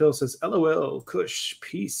Alien Red Pill says, LOL, Kush,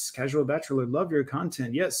 peace, Casual Bachelor, love your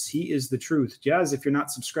content. Yes, he is the truth. Jazz, if you're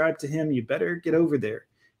not subscribed to him, you better get over there.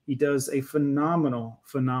 He does a phenomenal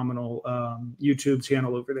YouTube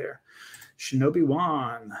channel over there. Shinobi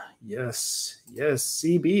Wan, yes,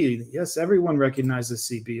 CB, yes, everyone recognizes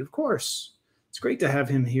CB, of course. It's great to have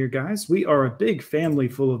him here, guys. We are a big family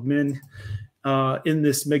full of men in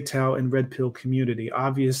this MGTOW and Red Pill community.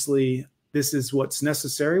 Obviously, this is what's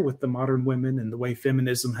necessary with the modern women and the way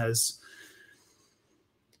feminism has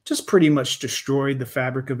just pretty much destroyed the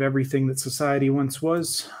fabric of everything that society once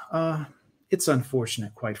was. It's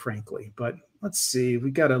unfortunate, quite frankly. But let's see.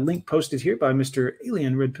 We got a link posted here by Mr.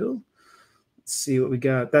 Alien Red Pill. Let's see what we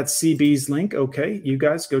got. That's CB's link. Okay, you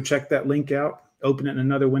guys go check that link out. Open it in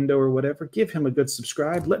another window or whatever. Give him a good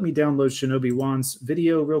subscribe. Let me download Shinobi Wan's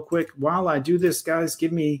video real quick. While I do this, guys,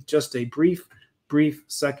 give me just a brief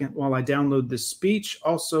second while I download this speech.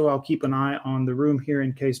 Also, I'll keep an eye on the room here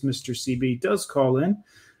in case Mr. CB does call in.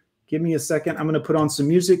 Give me a second. I'm going to put on some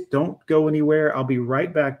music. Don't go anywhere. I'll be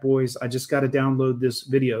right back, boys. I just got to download this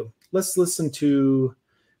video. Let's listen to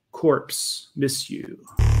Corpse, Miss You.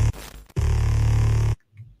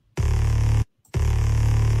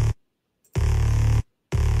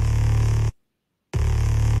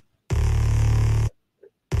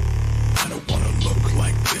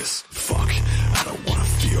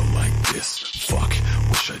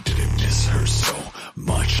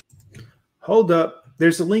 Hold up.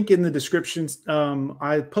 There's a link in the description.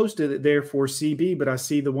 I posted it there for CB, but I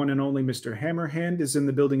see the one and only Mr. Hammerhand is in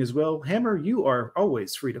the building as well. Hammer, you are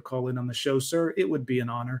always free to call in on the show, sir. It would be an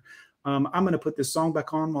honor. I'm going to put this song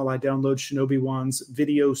back on while I download Shinobi Wan's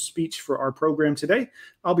video speech for our program today.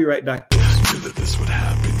 I'll be right back. Knew that this would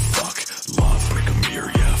happen. Fuck. Love. Break a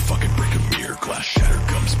mirror. Yeah. Fucking break a mirror. Glass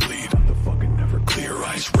shatter. Gums bleed. The fucking never clear.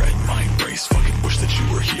 Eyes red. Mind race. Fucking wish that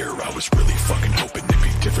you were here. I was really fucking hoping it'd be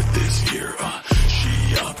different this year.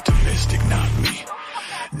 She optimistic, not me.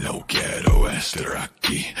 No ghetto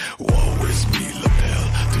esteraki. Woe is me, lapel.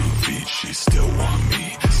 Du feet, she still want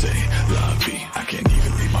me. Say la vie. I can't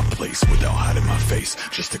even leave my place without hiding my face.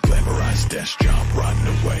 Just a glamorized desk job riding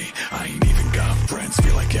away. I ain't even got friends,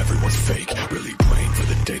 feel like everyone's fake. Really praying for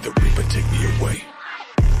the day the Reaper take me away.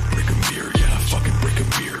 Break a mirror, yeah, fucking break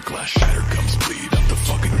a mirror. Glass shatter, gums bleed. I'm the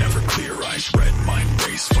fucking never clear. Eyes red, mind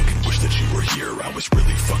race. Fucking wish that you were here. I was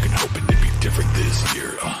really fucking hoping it'd be different this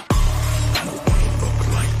year. I don't wanna look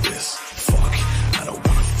like this. Fuck. I don't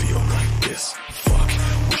wanna feel like this. Fuck.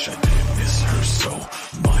 Wish I didn't miss her so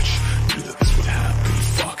much. Knew that this would happen.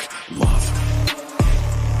 Fuck. Love.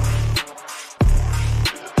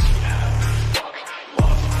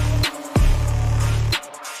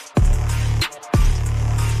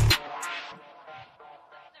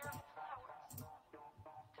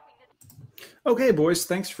 Okay, boys,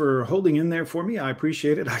 thanks for holding in there for me. I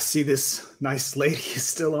appreciate it. I see this nice lady is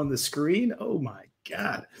still on the screen. Oh, my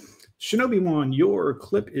God. Shinobi Wan, your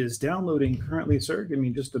clip is downloading currently, sir. Give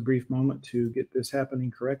me just a brief moment to get this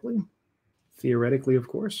happening correctly. Theoretically, of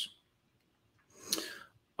course.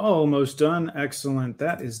 Almost done. Excellent.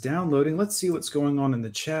 That is downloading. Let's see what's going on in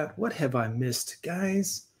the chat. What have I missed,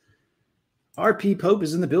 guys? RP Pope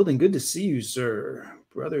is in the building. Good to see you, sir.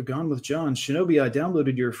 Brother Gone with John. Shinobi, I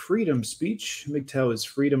downloaded your freedom speech. MGTOW is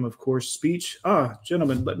freedom, of course, speech.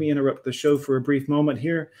 Gentlemen, let me interrupt the show for a brief moment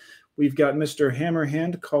here. We've got Mr.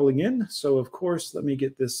 Hammerhand calling in. So, of course, let me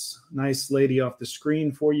get this nice lady off the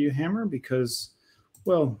screen for you, Hammer, because,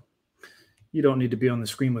 well, you don't need to be on the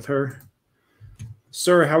screen with her.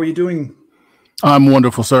 Sir, how are you doing? I'm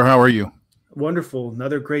wonderful, sir. How are you? Wonderful.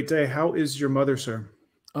 Another great day. How is your mother, sir?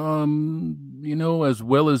 You know, as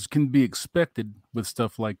well as can be expected with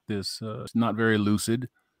stuff like this. It's not very lucid.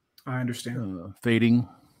 I understand. Fading.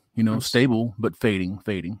 stable but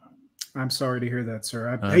fading. I'm sorry to hear that,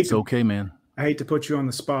 sir. It's okay, man. I hate to put you on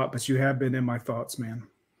the spot, but you have been in my thoughts, man.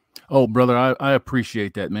 Oh, brother, I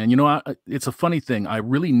appreciate that, man. It's a funny thing. I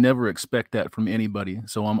really never expect that from anybody,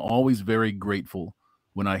 so I'm always very grateful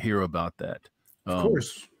when I hear about that. Of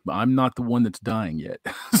course. But I'm not the one that's dying yet.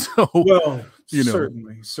 So, well,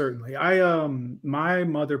 certainly. My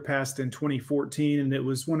mother passed in 2014, and it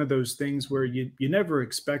was one of those things where you never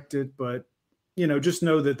expect it, but just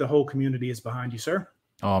know that the whole community is behind you, sir.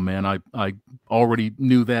 Oh man, I already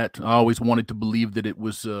knew that. I always wanted to believe that it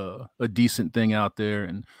was a decent thing out there,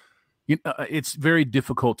 and it's very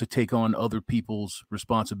difficult to take on other people's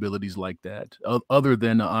responsibilities like that, other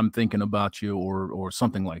than I'm thinking about you or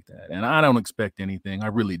something like that. And I don't expect anything. I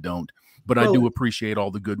really don't. But I do appreciate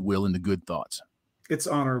all the goodwill and the good thoughts. It's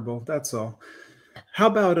honorable. That's all. How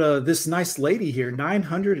about this nice lady here?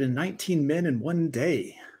 919 men in one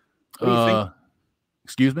day. What do you think?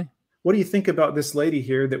 Excuse me? What do you think about this lady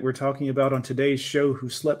here that we're talking about on today's show who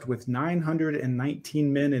slept with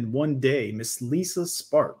 919 men in one day, Miss Lisa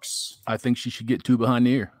Sparks? I think she should get two behind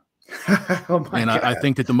the ear. Oh my God. I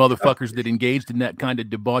think that the motherfuckers that engaged in that kind of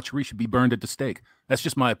debauchery should be burned at the stake. That's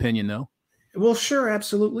just my opinion, though. Well, sure,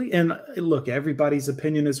 absolutely. And look, everybody's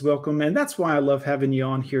opinion is welcome. And that's why I love having you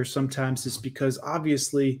on here sometimes, is because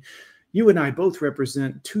obviously you and I both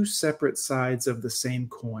represent two separate sides of the same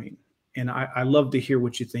coin. And I love to hear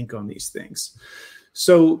what you think on these things.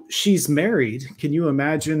 So she's married. Can you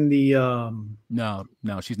imagine the... No,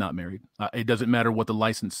 she's not married. It doesn't matter what the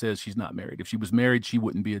license says. She's not married. If she was married, she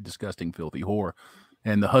wouldn't be a disgusting, filthy whore.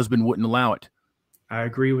 And the husband wouldn't allow it. I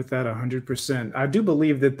agree with that 100%. I do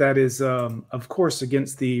believe that is, of course,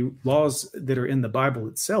 against the laws that are in the Bible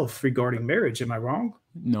itself regarding marriage. Am I wrong?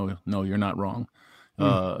 No, you're not wrong.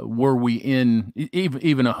 Were we in,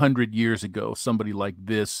 even 100 years ago, somebody like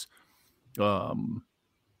this...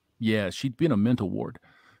 she'd be in a mental ward,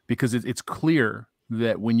 because it's clear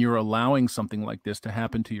that when you're allowing something like this to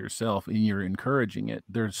happen to yourself and you're encouraging it,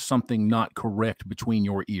 there's something not correct between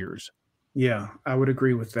your ears. Yeah, I would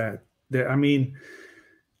agree with that. I mean,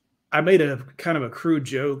 I made a kind of a crude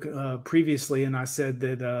joke previously, and I said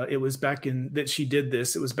that it was that she did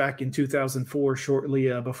this. It was back in 2004,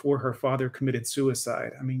 shortly before her father committed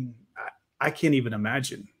suicide. I mean, I can't even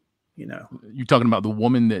imagine. You're talking about the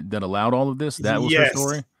woman that allowed all of this? That was her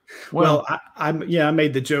story? Well, I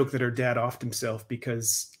made the joke that her dad offed himself,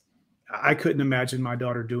 because I couldn't imagine my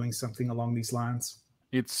daughter doing something along these lines.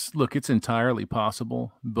 It's entirely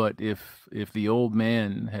possible, but if the old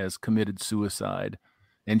man has committed suicide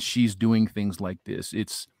and she's doing things like this,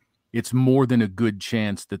 it's more than a good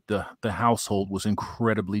chance that the household was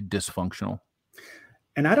incredibly dysfunctional.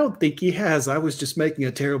 And I don't think he has. I was just making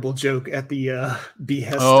a terrible joke at the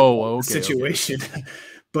behest of the situation. Okay.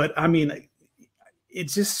 But I mean,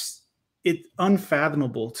 it's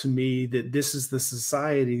unfathomable to me that this is the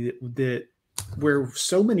society that where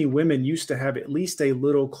so many women used to have at least a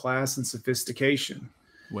little class and sophistication.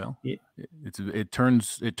 Well, it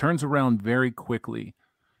turns around very quickly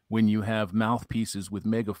when you have mouthpieces with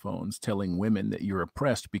megaphones telling women that you're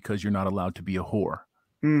oppressed because you're not allowed to be a whore.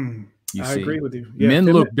 I agree with you. Yeah, men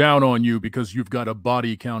look down on you because you've got a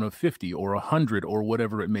body count of 50 or 100 or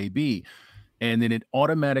whatever it may be. And then it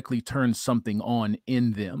automatically turns something on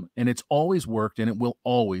in them. And it's always worked, and it will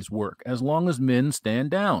always work. As long as men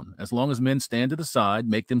stand down, as long as men stand to the side,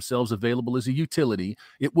 make themselves available as a utility,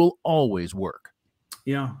 it will always work.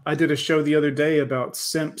 Yeah, I did a show the other day about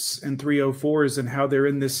simps and 304s and how they're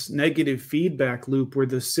in this negative feedback loop where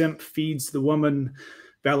the simp feeds the woman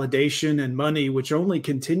validation and money, which only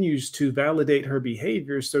continues to validate her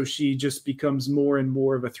behavior. So she just becomes more and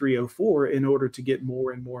more of a 304 in order to get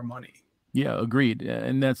more and more money. Yeah, agreed.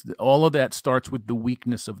 And all of that starts with the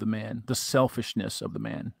weakness of the man, the selfishness of the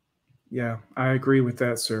man. Yeah, I agree with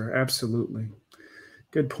that, sir. Absolutely.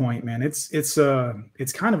 Good point, man. It's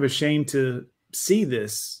kind of a shame to see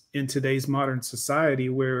this in today's modern society,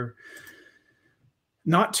 where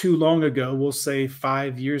not too long ago, we'll say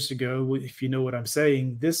 5 years ago, if you know what I'm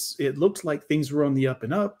saying, it looked like things were on the up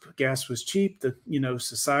and up. Gas was cheap.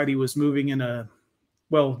 Society was moving in a,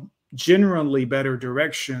 generally better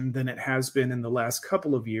direction than it has been in the last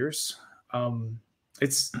couple of years.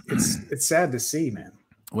 It's sad to see, man.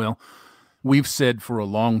 Well, we've said for a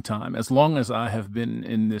long time, as long as I have been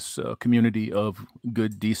in this community of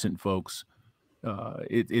good, decent folks,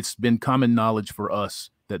 it's been common knowledge for us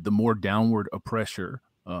that the more downward pressure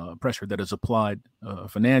that is applied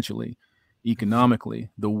financially, economically,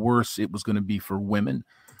 the worse it was going to be for women.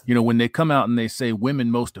 When they come out and they say women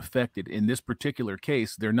most affected, in this particular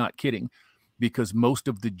case, they're not kidding. because most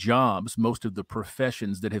of the jobs, most of the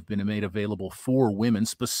professions that have been made available for women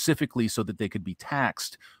specifically so that they could be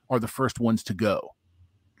taxed are the first ones to go.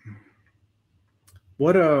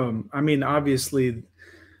 What, I mean, obviously,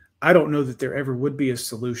 I don't know that there ever would be a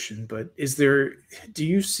solution, but do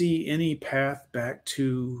you see any path back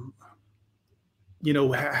to,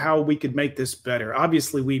 how we could make this better?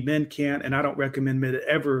 Obviously, we men can't, and I don't recommend men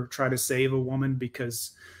ever try to save a woman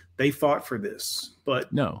because they fought for this.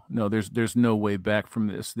 But no, there's no way back from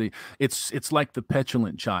this. It's like the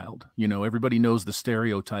petulant child. Everybody knows the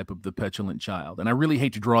stereotype of the petulant child, and I really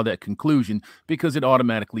hate to draw that conclusion because it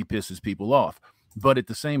automatically pisses people off. But at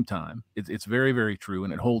the same time, it's very, very true,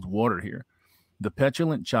 and it holds water here. The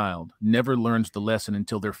petulant child never learns the lesson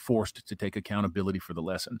until they're forced to take accountability for the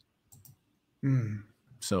lesson.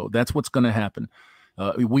 So that's what's going to happen.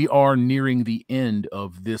 We are nearing the end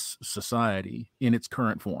of this society in its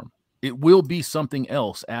current form. It will be something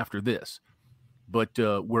else after this, but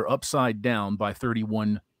we're upside down by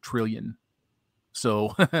 31 trillion.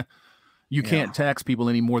 So you can't tax people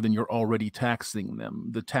any more than you're already taxing them.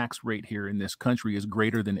 The tax rate here in this country is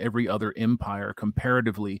greater than every other empire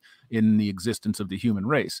comparatively in the existence of the human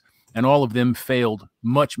race. And all of them failed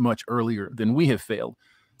much, much earlier than we have failed.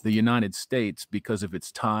 The United States, because of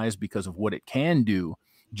its ties, because of what it can do,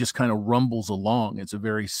 just kind of rumbles along. It's a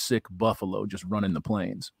very sick buffalo just running the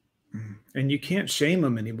plains. And you can't shame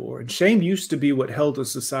them anymore. And shame used to be what held a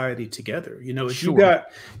society together.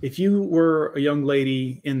 If you were a young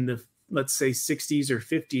lady in the, let's say, 60s or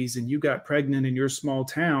 50s, and you got pregnant in your small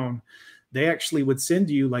town, they actually would send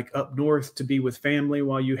you like up north to be with family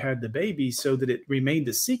while you had the baby so that it remained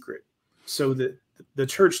a secret, so that the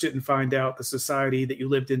church didn't find out, the society that you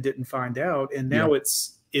lived in didn't find out. And now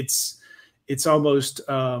it's almost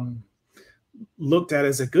looked at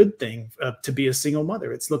as a good thing to be a single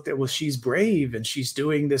mother. It's looked at, well, she's brave and she's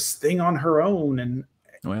doing this thing on her own. And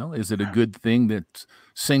well, is it a good thing that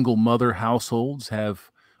single mother households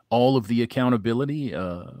have all of the accountability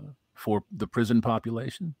for the prison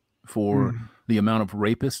population, for the amount of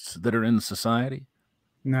rapists that are in society?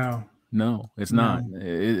 No, it's not.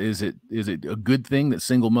 Is it a good thing that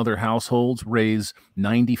single mother households raise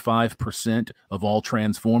 95% of all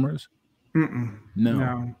transformers?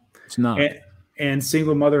 No, it's not. And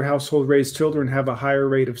single mother household raised children have a higher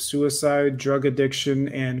rate of suicide, drug addiction,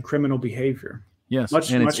 and criminal behavior. Yes,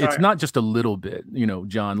 it's not just a little bit,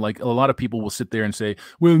 John. Like a lot of people will sit there and say,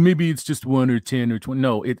 well, maybe it's just 1 or 10 or 20.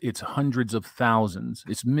 No, it's hundreds of thousands.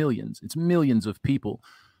 It's millions of people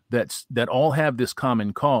that all have this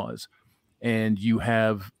common cause. And you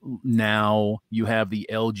have the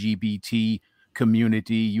LGBT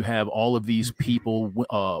community. You have all of these people.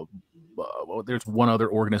 There's one other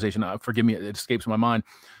organization. Forgive me, it escapes my mind.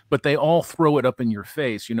 But they all throw it up in your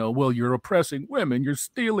face. Well, you're oppressing women. You're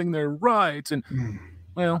stealing their rights. And,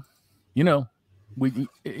 well,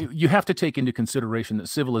 you have to take into consideration that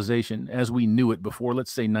civilization, as we knew it before,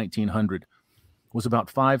 let's say 1900, was about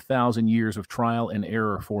 5,000 years of trial and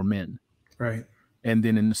error for men. Right. And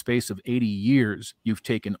then in the space of 80 years, you've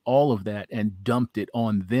taken all of that and dumped it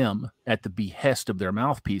on them at the behest of their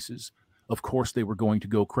mouthpieces. Of course, they were going to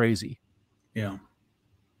go crazy. Yeah.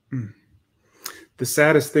 The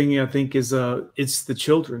saddest thing, I think, is it's the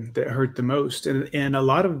children that hurt the most. And a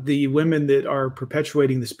lot of the women that are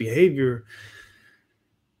perpetuating this behavior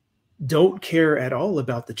don't care at all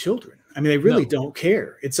about the children. I mean, they really don't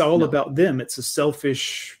care. It's all about them. It's a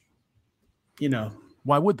selfish,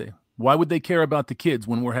 Why would they? Why would they care about the kids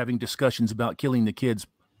when we're having discussions about killing the kids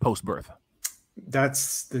post-birth?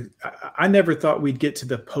 I never thought we'd get to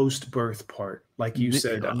the post-birth part, like you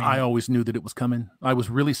said. I always knew that it was coming. I was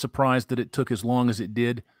really surprised that it took as long as it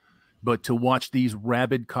did. But to watch these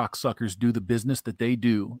rabid cocksuckers do the business that they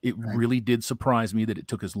do, it really did surprise me that it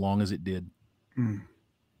took as long as it did.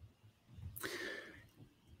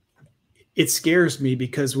 It scares me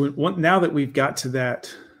because now that we've got to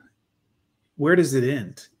that, where does it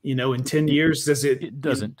end? In 10 years, does it? It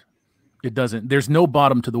doesn't. It doesn't. There's no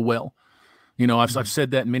bottom to the well. I've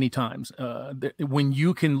said that many times. When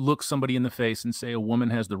you can look somebody in the face and say a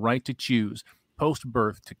woman has the right to choose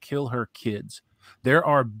post-birth to kill her kids, there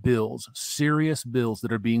are bills, serious bills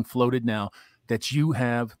that are being floated now that you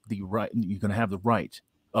have the right. You're going to have the right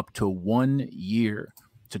up to 1 year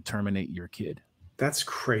to terminate your kid. That's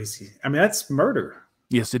crazy. I mean, that's murder.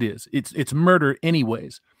 Yes, it is. It's murder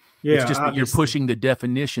anyways. Yeah, it's just that you're pushing the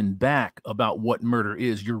definition back about what murder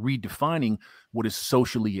is. You're redefining what is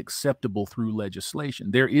socially acceptable through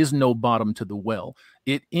legislation. There is no bottom to the well.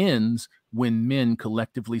 It ends when men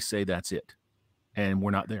collectively say that's it. And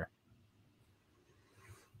we're not there.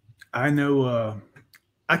 I know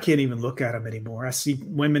I can't even look at them anymore. I see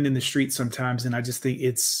women in the street sometimes, and I just think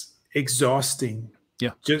it's exhausting.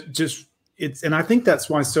 Yeah. Just it's, and I think that's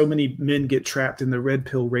why so many men get trapped in the red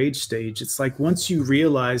pill rage stage. It's like once you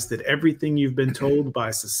realize that everything you've been told by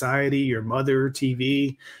society, your mother,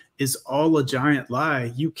 TV, is all a giant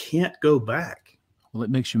lie, you can't go back. Well, it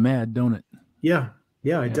makes you mad, don't it? Yeah.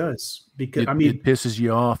 Yeah, it does. Because I mean, it pisses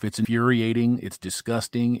you off. It's infuriating. It's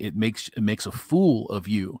disgusting. It makes a fool of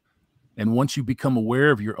you. And once you become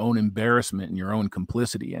aware of your own embarrassment and your own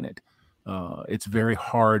complicity in it, it's very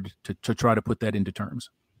hard to try to put that into terms.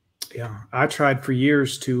 Yeah, I tried for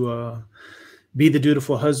years to be the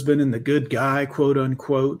dutiful husband and the good guy, quote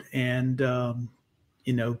unquote, and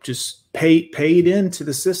just paid into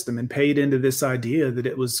the system and paid into this idea that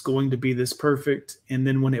it was going to be this perfect. And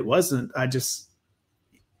then when it wasn't,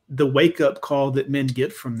 the wake up call that men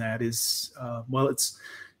get from that is,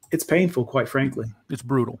 it's painful, quite frankly. It's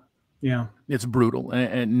brutal. Yeah, it's brutal,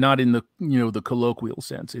 and not in the the colloquial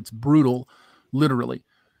sense. It's brutal, literally.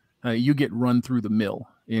 You get run through the mill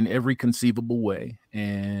in every conceivable way,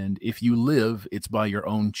 and if you live, it's by your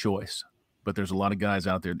own choice. But there's a lot of guys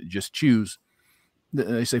out there that just choose.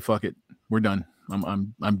 They say, "Fuck it, we're done.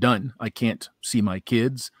 I'm done. I can't see my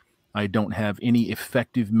kids. I don't have any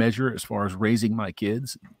effective measure as far as raising my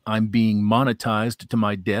kids. I'm being monetized to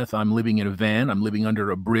my death. I'm living in a van. I'm living under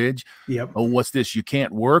a bridge. Yep. Oh, what's this? You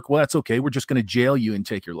can't work? Well, that's okay. We're just going to jail you and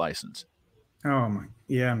take your license." Oh my,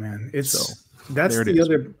 yeah, man. That's there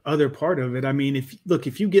the other part of it. I mean,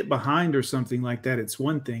 if you get behind or something like that, it's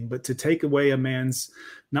one thing, but to take away a man's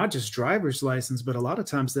not just driver's license, but a lot of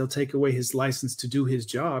times they'll take away his license to do his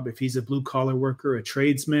job. If he's a blue collar worker, a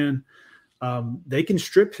tradesman, they can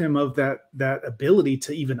strip him of that ability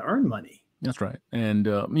to even earn money. That's right. And,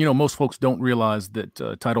 most folks don't realize that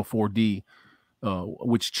Title 4D,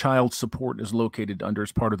 which child support is located under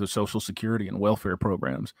as part of the Social Security and welfare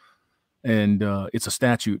programs. And it's a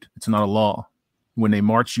statute. It's not a law. When they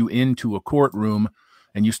march you into a courtroom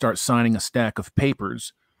and you start signing a stack of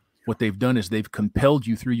papers, what they've done is they've compelled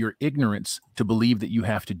you through your ignorance to believe that you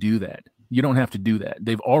have to do that. You don't have to do that.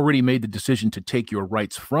 They've already made the decision to take your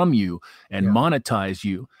rights from you and monetize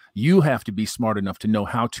you. You have to be smart enough to know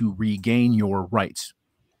how to regain your rights.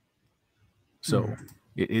 So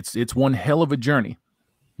it's one hell of a journey.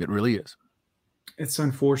 It really is. It's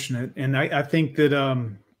unfortunate. And I think that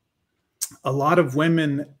a lot of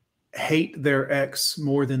women hate their ex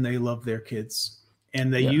more than they love their kids.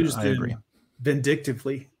 And they use them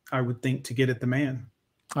vindictively, I would think, to get at the man.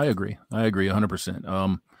 I agree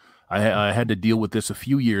 100%. I had to deal with this a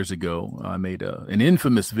few years ago. I made an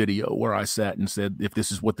infamous video where I sat and said, if this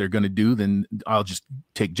is what they're going to do, then I'll just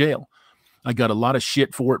take jail. I got a lot of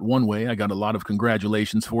shit for it one way. I got a lot of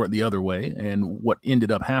congratulations for it the other way. And what ended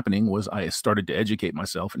up happening was I started to educate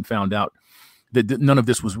myself and found out that none of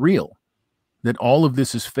this was real, that all of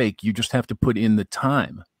this is fake. You just have to put in the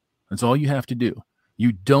time. That's all you have to do.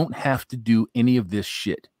 You don't have to do any of this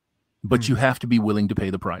shit, but you have to be willing to pay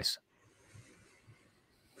the price.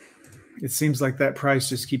 It seems like that price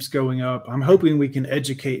just keeps going up. I'm hoping we can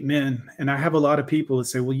educate men. And I have a lot of people that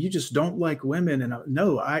say, well, you just don't like women. And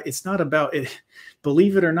it's not about it.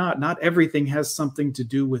 Believe it or not everything has something to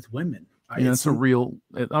do with women. That's a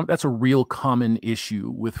real common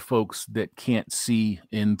issue with folks that can't see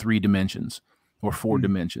in 3 dimensions or 4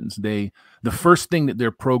 dimensions. The first thing that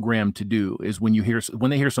they're programmed to do is when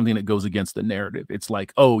they hear something that goes against the narrative, it's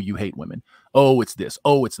like, oh, you hate women. Oh, it's this.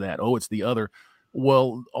 Oh, it's that. Oh, it's the other.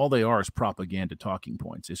 Well, all they are is propaganda talking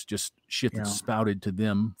points. It's just shit that's spouted to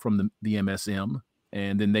them from the MSM,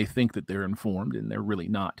 and then they think that they're informed, and they're really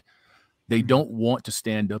not. They don't want to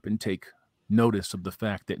stand up and take notice of the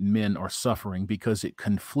fact that men are suffering because it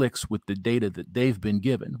conflicts with the data that they've been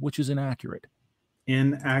given, which is inaccurate.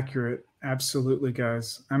 Inaccurate. Absolutely,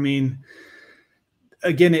 guys. I mean,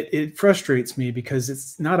 again, it frustrates me because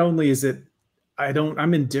it's not only is it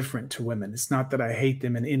I'm indifferent to women. It's not that I hate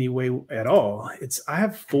them in any way at all. I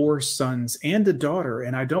have 4 sons and a daughter,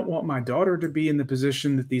 and I don't want my daughter to be in the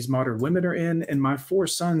position that these modern women are in. And my 4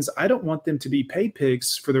 sons, I don't want them to be pay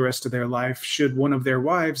pigs for the rest of their life should one of their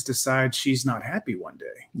wives decide she's not happy one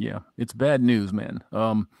day. Yeah, it's bad news, man.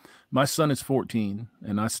 My son is 14,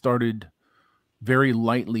 and I started very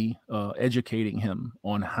lightly educating him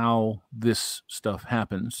on how this stuff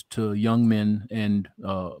happens to young men and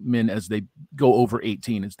men as they go over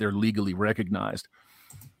 18, as they're legally recognized.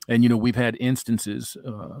 And, we've had instances,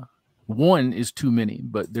 one is too many,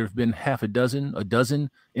 but there've been a dozen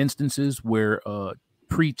instances where a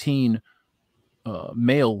preteen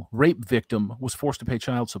male rape victim was forced to pay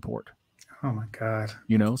child support. Oh my God.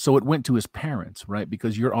 So it went to his parents, right?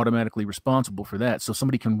 Because you're automatically responsible for that. So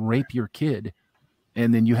somebody can rape your kid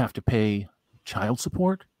and then you have to pay child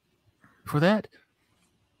support for that.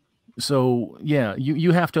 So yeah,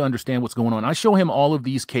 you have to understand what's going on. I show him all of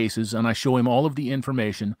these cases, and I show him all of the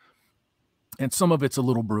information, and some of it's a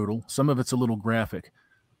little brutal, some of it's a little graphic.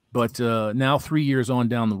 But now 3 years on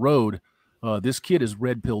down the road, this kid is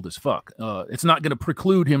red-pilled as fuck. It's not going to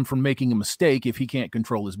preclude him from making a mistake if he can't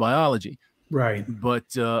control his biology. Right. But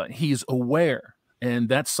he's aware, and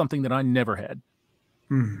that's something that I never had.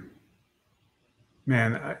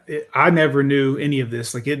 Man, I never knew any of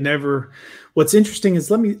this. Like, it never. What's interesting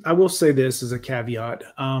is, I will say this as a caveat.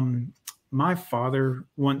 My father,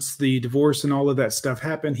 once the divorce and all of that stuff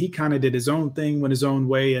happened, he kind of did his own thing, went his own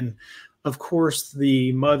way. And of course,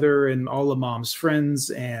 the mother and all of mom's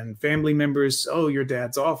friends and family members, oh, your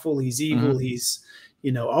dad's awful. He's evil. He's,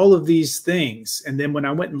 all of these things. And then when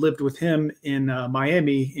I went and lived with him in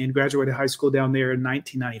Miami and graduated high school down there in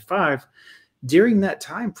 1995, during that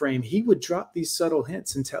time frame, he would drop these subtle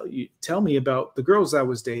hints and tell me about the girls I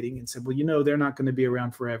was dating, and said, well, they're not going to be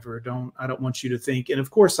around forever. I don't want you to think. And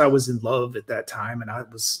of course I was in love at that time, and I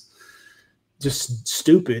was just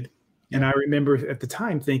stupid. And I remember at the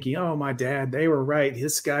time thinking, oh, my dad, they were right.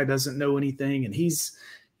 This guy doesn't know anything, and he's,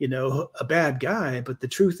 a bad guy. But the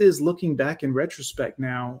truth is, looking back in retrospect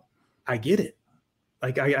now, I get it.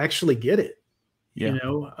 Like, I actually get it. Yeah.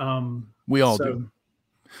 We all do.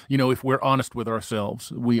 If we're honest with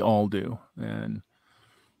ourselves, we all do. And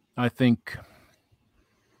I think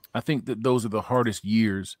that those are the hardest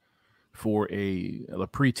years for a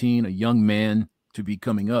preteen, a young man to be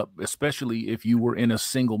coming up, especially if you were in a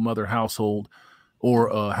single mother household or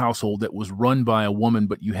a household that was run by a woman,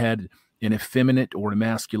 but you had an effeminate or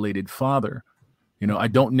emasculated father. I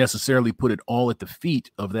don't necessarily put it all at the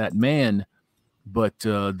feet of that man, but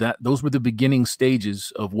those were the beginning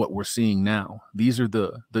stages of what we're seeing now. These are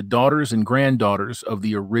the daughters and granddaughters of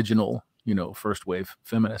the original, first wave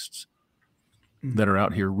feminists that are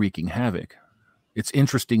out here wreaking havoc. It's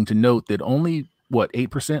interesting to note that only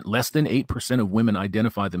 8%, less than 8% of women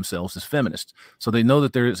identify themselves as feminists. So they know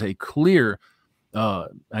that there is a clear, I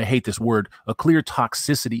hate this word, a clear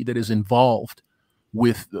toxicity that is involved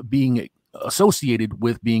with being associated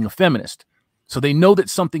with being a feminist. So they know that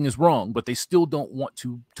something is wrong, but they still don't want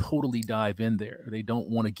to totally dive in there. They don't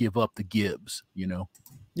want to give up the Gibbs,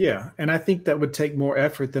 Yeah, and I think that would take more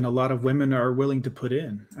effort than a lot of women are willing to put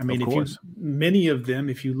in. I mean, many of them,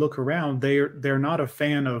 if you look around, they're not a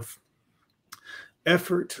fan of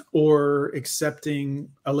effort or accepting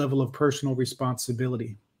a level of personal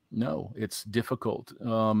responsibility. No, it's difficult.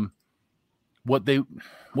 What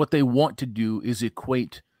they want to do is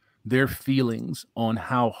equate their feelings on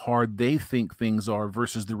how hard they think things are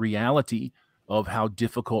versus the reality of how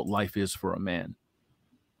difficult life is for a man.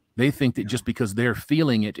 They think that just because they're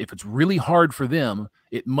feeling it, if it's really hard for them,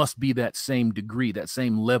 it must be that same degree, that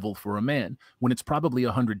same level for a man, when it's probably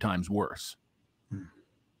 100 times worse.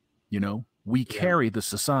 We carry the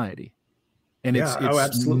society, and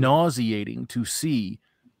it's nauseating to see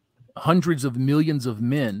hundreds of millions of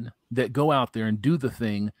men that go out there and do the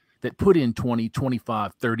thing, that put in 20,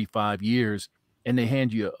 25, 35 years, and they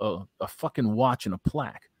hand you a fucking watch and a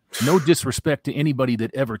plaque. No disrespect to anybody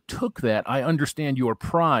that ever took that. I understand your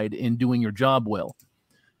pride in doing your job well,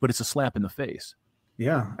 but it's a slap in the face.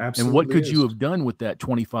 Yeah, absolutely. And what could you have done with that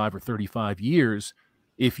 25 or 35 years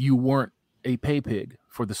if you weren't a pay pig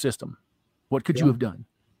for the system? What could you have done?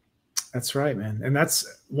 That's right, man. And that's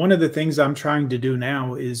one of the things I'm trying to do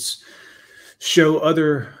now, is show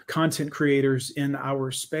other content creators in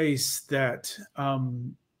our space that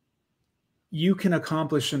you can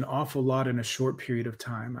accomplish an awful lot in a short period of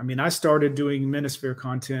time. I mean, I started doing Manosphere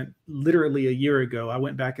content literally a year ago. I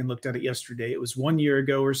went back and looked at it yesterday. It was 1 year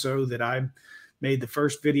ago or so that I made the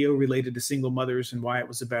first video related to single mothers and why it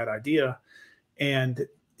was a bad idea.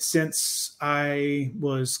 Since I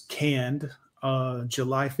was canned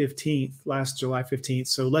July 15th, last July 15th,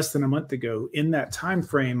 so less than a month ago, in that time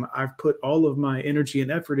frame, I've put all of my energy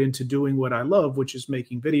and effort into doing what I love, which is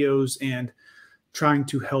making videos and trying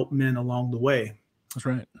to help men along the way. That's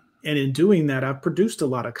right. And in doing that, I've produced a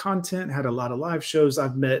lot of content, had a lot of live shows.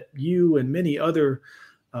 I've met you and many other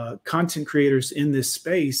content creators in this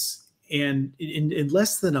space. And in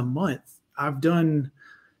less than a month, I've done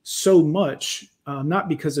so much, not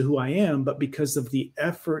because of who I am, but because of the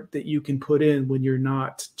effort that you can put in when you're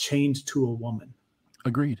not chained to a woman.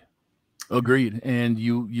 Agreed. And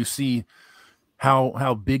you see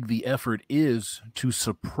how big the effort is to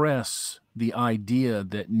suppress the idea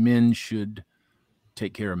that men should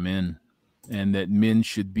take care of men, and that men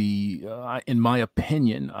should be, in my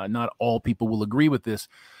opinion, not all people will agree with this,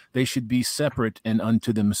 they should be separate and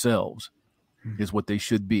unto themselves. is what they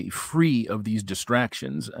should be, free of these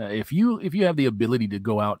distractions. If you have the ability to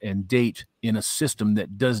go out and date in a system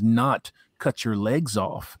that does not cut your legs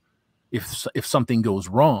off if something goes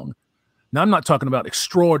wrong. Now, I'm not talking about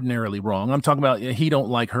extraordinarily wrong. I'm talking about he don't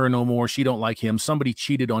like her no more. She don't like him. Somebody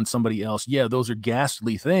cheated on somebody else. Yeah, those are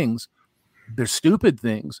ghastly things. They're stupid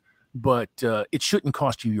things, but it shouldn't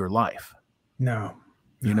cost you your life. No.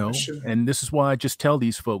 You know, and this is why I just tell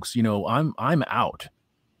these folks, you know, I'm out.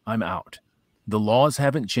 I'm out. The laws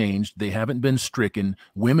haven't changed. They haven't been stricken.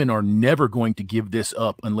 Women are never going to give this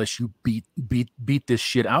up unless you beat this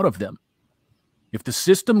shit out of them. If the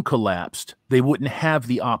system collapsed, they wouldn't have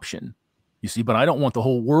the option. You see, but I don't want the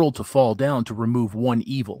whole world to fall down to remove one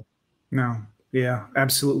evil. No. Yeah,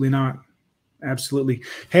 absolutely not. Absolutely.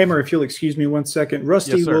 Hammer, if you'll excuse me 1 second.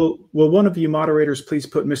 Rusty, yes, will one of you moderators please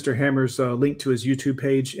put Mr. Hammer's link to his YouTube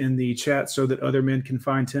page in the chat so that other men can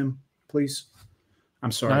find him, please?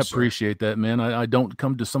 I'm sorry. I appreciate that, man. I don't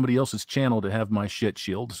come to somebody else's channel to have my shit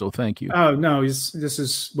shield, so thank you. Oh, no, this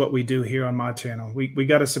is what we do here on my channel. We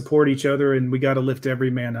got to support each other, and we got to lift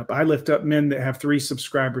every man up. I lift up men that have 3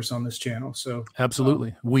 subscribers on this channel. So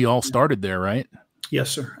absolutely. We all started there, right?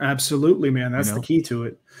 Yes, sir. Absolutely, man. That's the key to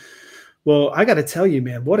it. Well, I got to tell you,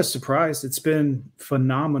 man, what a surprise. It's been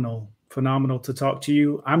phenomenal to talk to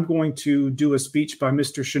you. I'm going to do a speech by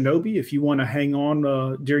Mr. Shinobi. If you want to hang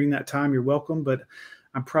on during that time, you're welcome. But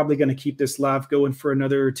I'm probably going to keep this live going for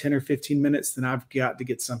another 10 or 15 minutes. Then I've got to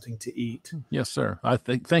get something to eat. Yes, sir.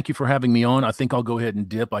 Thank you for having me on. I think I'll go ahead and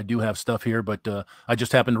dip. I do have stuff here, but I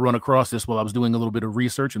just happened to run across this while I was doing a little bit of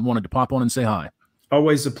research and wanted to pop on and say hi.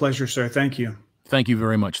 Always a pleasure, sir. Thank you. Thank you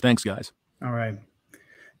very much. Thanks, guys. All right.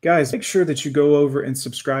 Guys, make sure that you go over and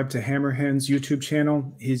subscribe to Hammerhand's YouTube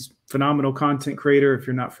channel. He's a phenomenal content creator. If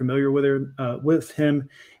you're not familiar with him,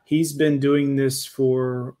 he's been doing this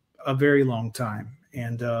for a very long time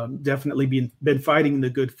and definitely been fighting the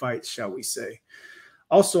good fights, shall we say.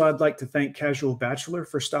 Also, I'd like to thank Casual Bachelor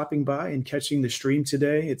for stopping by and catching the stream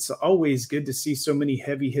today. It's always good to see so many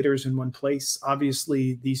heavy hitters in one place.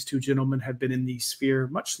 Obviously, these two gentlemen have been in the sphere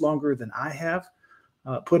much longer than I have.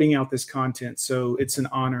 Putting out this content, so it's an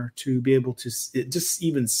honor to be able to just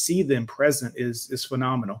even see them present is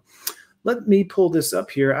phenomenal. Let me pull this up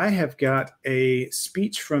here. I have got a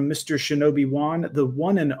speech from Mr. Shinobi Wan, the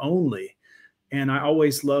one and only, and I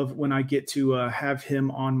always love when I get to have him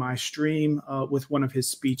on my stream with one of his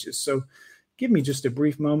speeches. So give me just a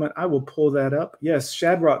brief moment. I will pull that up. Yes,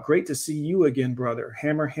 Shadrock, great to see you again, brother.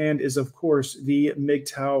 Hammerhand is, of course, the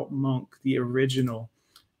MGTOW monk, the original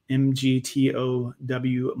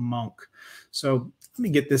MGTOW monk. So let me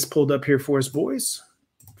get this pulled up here for us, boys.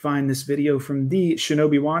 Find this video from the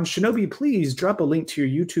Shinobi Wan. Shinobi, please drop a link to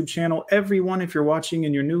your YouTube channel. Everyone, if you're watching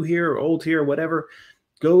and you're new here or old here or whatever,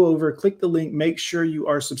 go over, click the link. Make sure you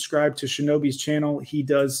are subscribed to Shinobi's channel. He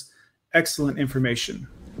does excellent information.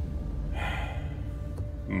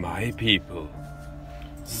 My people,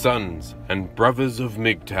 sons and brothers of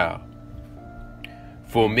MGTOW,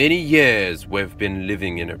 for many years we've been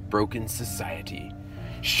living in a broken society,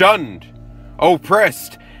 shunned,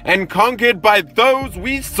 oppressed, and conquered by those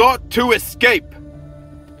we sought to escape.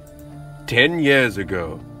 10 years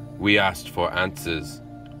ago, we asked for answers,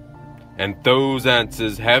 and those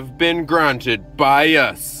answers have been granted by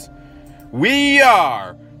us. We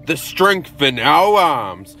are the strength in our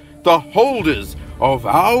arms, the holders of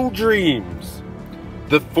our dreams.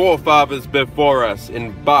 The forefathers before us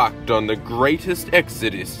embarked on the greatest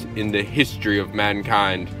exodus in the history of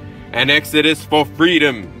mankind, an exodus for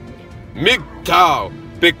freedom.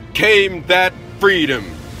 MGTOW became that freedom.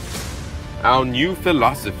 Our new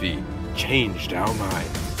philosophy changed our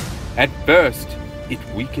minds. At first, it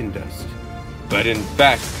weakened us, but in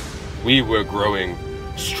fact, we were growing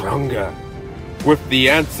stronger. With the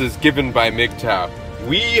answers given by MGTOW,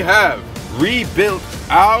 we have rebuilt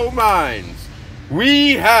our minds.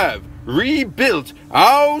 We have rebuilt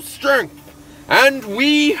our strength, and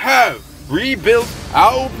we have rebuilt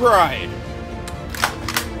our pride.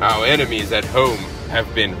 Our enemies at home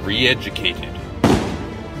have been re-educated.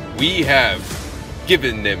 We have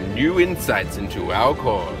given them new insights into our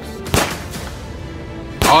cause.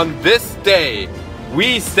 On this day,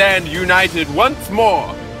 we stand united once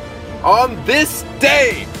more. On this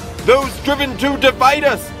day, those driven to divide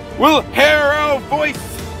us will hear our voice.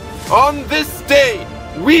 On this day,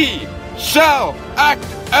 we shall act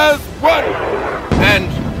as one,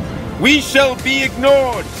 and we shall be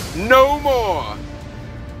ignored no more.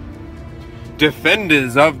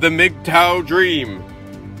 Defenders of the MGTOW dream,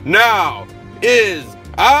 now is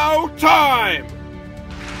our time.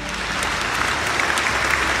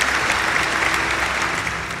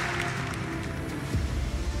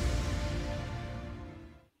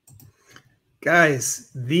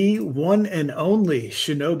 Guys, the one and only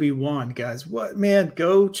Shinobi Juan, guys. What, man,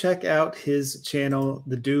 go check out his channel.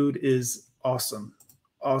 The dude is awesome.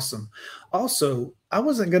 Awesome. Also, I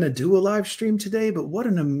wasn't going to do a live stream today, but what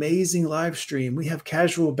an amazing live stream. We have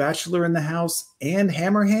Casual Bachelor in the house and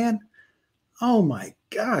Hammerhand. Oh my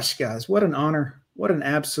gosh, guys, what an honor. What an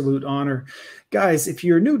absolute honor. Guys, if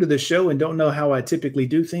you're new to the show and don't know how I typically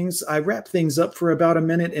do things, I wrap things up for about a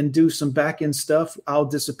minute and do some back-end stuff. I'll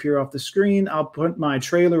disappear off the screen. I'll put my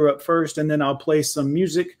trailer up first, and then I'll play some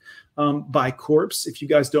music by Corpse. If you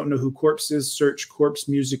guys don't know who Corpse is, search Corpse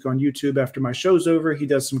Music on YouTube after my show's over. He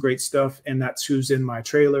does some great stuff, and that's who's in my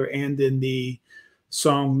trailer and in the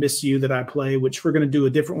song Miss You that I play, which we're going to do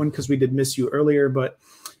a different one because we did Miss You earlier, but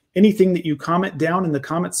anything that you comment down in the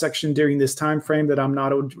comment section during this time frame that I'm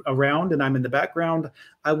not around and I'm in the background,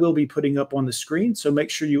 I will be putting up on the screen. So make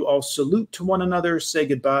sure you all salute to one another, say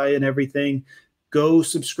goodbye and everything. Go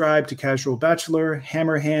subscribe to Casual Bachelor,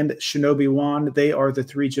 Hammerhand, Shinobi Juan. They are the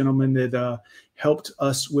three gentlemen that helped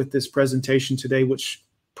us with this presentation today, which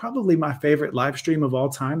probably my favorite live stream of all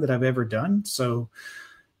time that I've ever done. So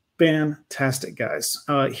fantastic, guys.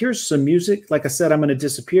 Here's some music. Like I said, I'm going to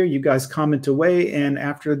disappear. You guys comment away, and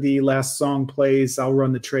after the last song plays, I'll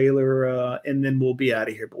run the trailer, and then we'll be out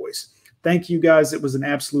of here, boys. Thank you, guys. It was an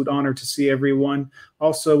absolute honor to see everyone.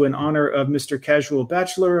 Also, in honor of Mr. Casual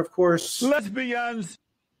Bachelor, of course. Lesbians.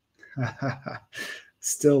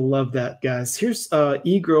 Still love that, guys. Here's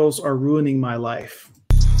E-Girls Are Ruining My Life.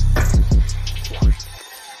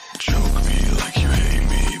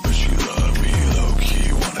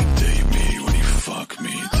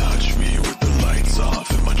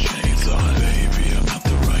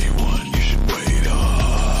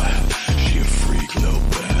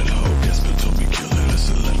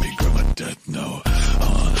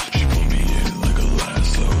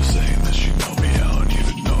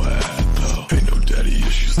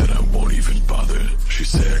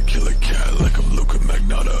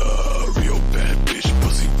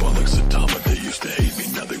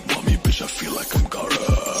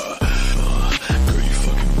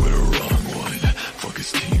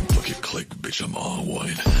 I'm on one.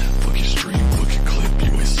 Fuck your stream, fuck your clip,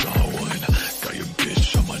 you ain't saw one. Got your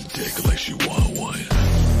bitch on my dick like she want one.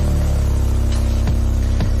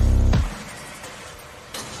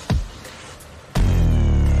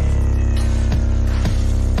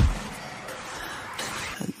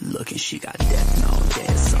 Look, and she got death, no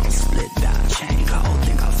dead soul, split down, chain cold.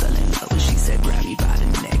 Think I fell in love when she said grab me by the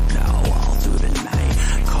neck, no, all through the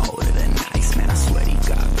night, colder than ice, man, I swear to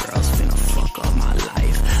God, girls finna fuck up my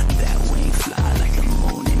life. That wing fly like the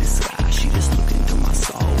moon in the sky, she just looking through my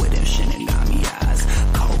soul with them Shinigami eyes,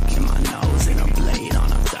 coke in my nose and a blade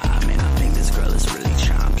on her thigh, man, I think this girl is really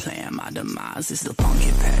trying to plan my demise. It's the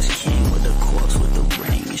pumpkin patch king with the corpse with the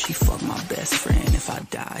ring, and she fuck my best friend if I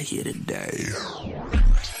die here today.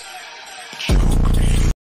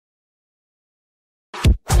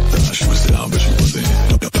 She was down, but she wasn't.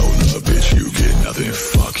 No love, bitch, you get nothing.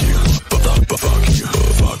 Fuck you. Fuck you.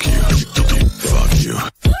 Fuck you. Fuck you.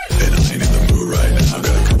 And I ain't in the mood right now.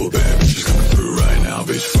 Got a couple bad bitches coming through right now,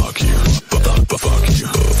 bitch. Fuck you. Fuck you.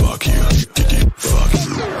 Fuck you. Fuck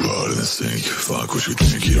you. Blood in the sink. Fuck what you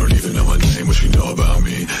think. You don't even know my name. What you know about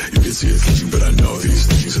me. You can see a thing, but I know these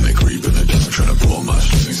things, and they creep in the dark trying to pull my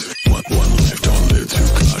strings. One life, don't live too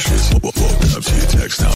cautious. Woke up to your text now.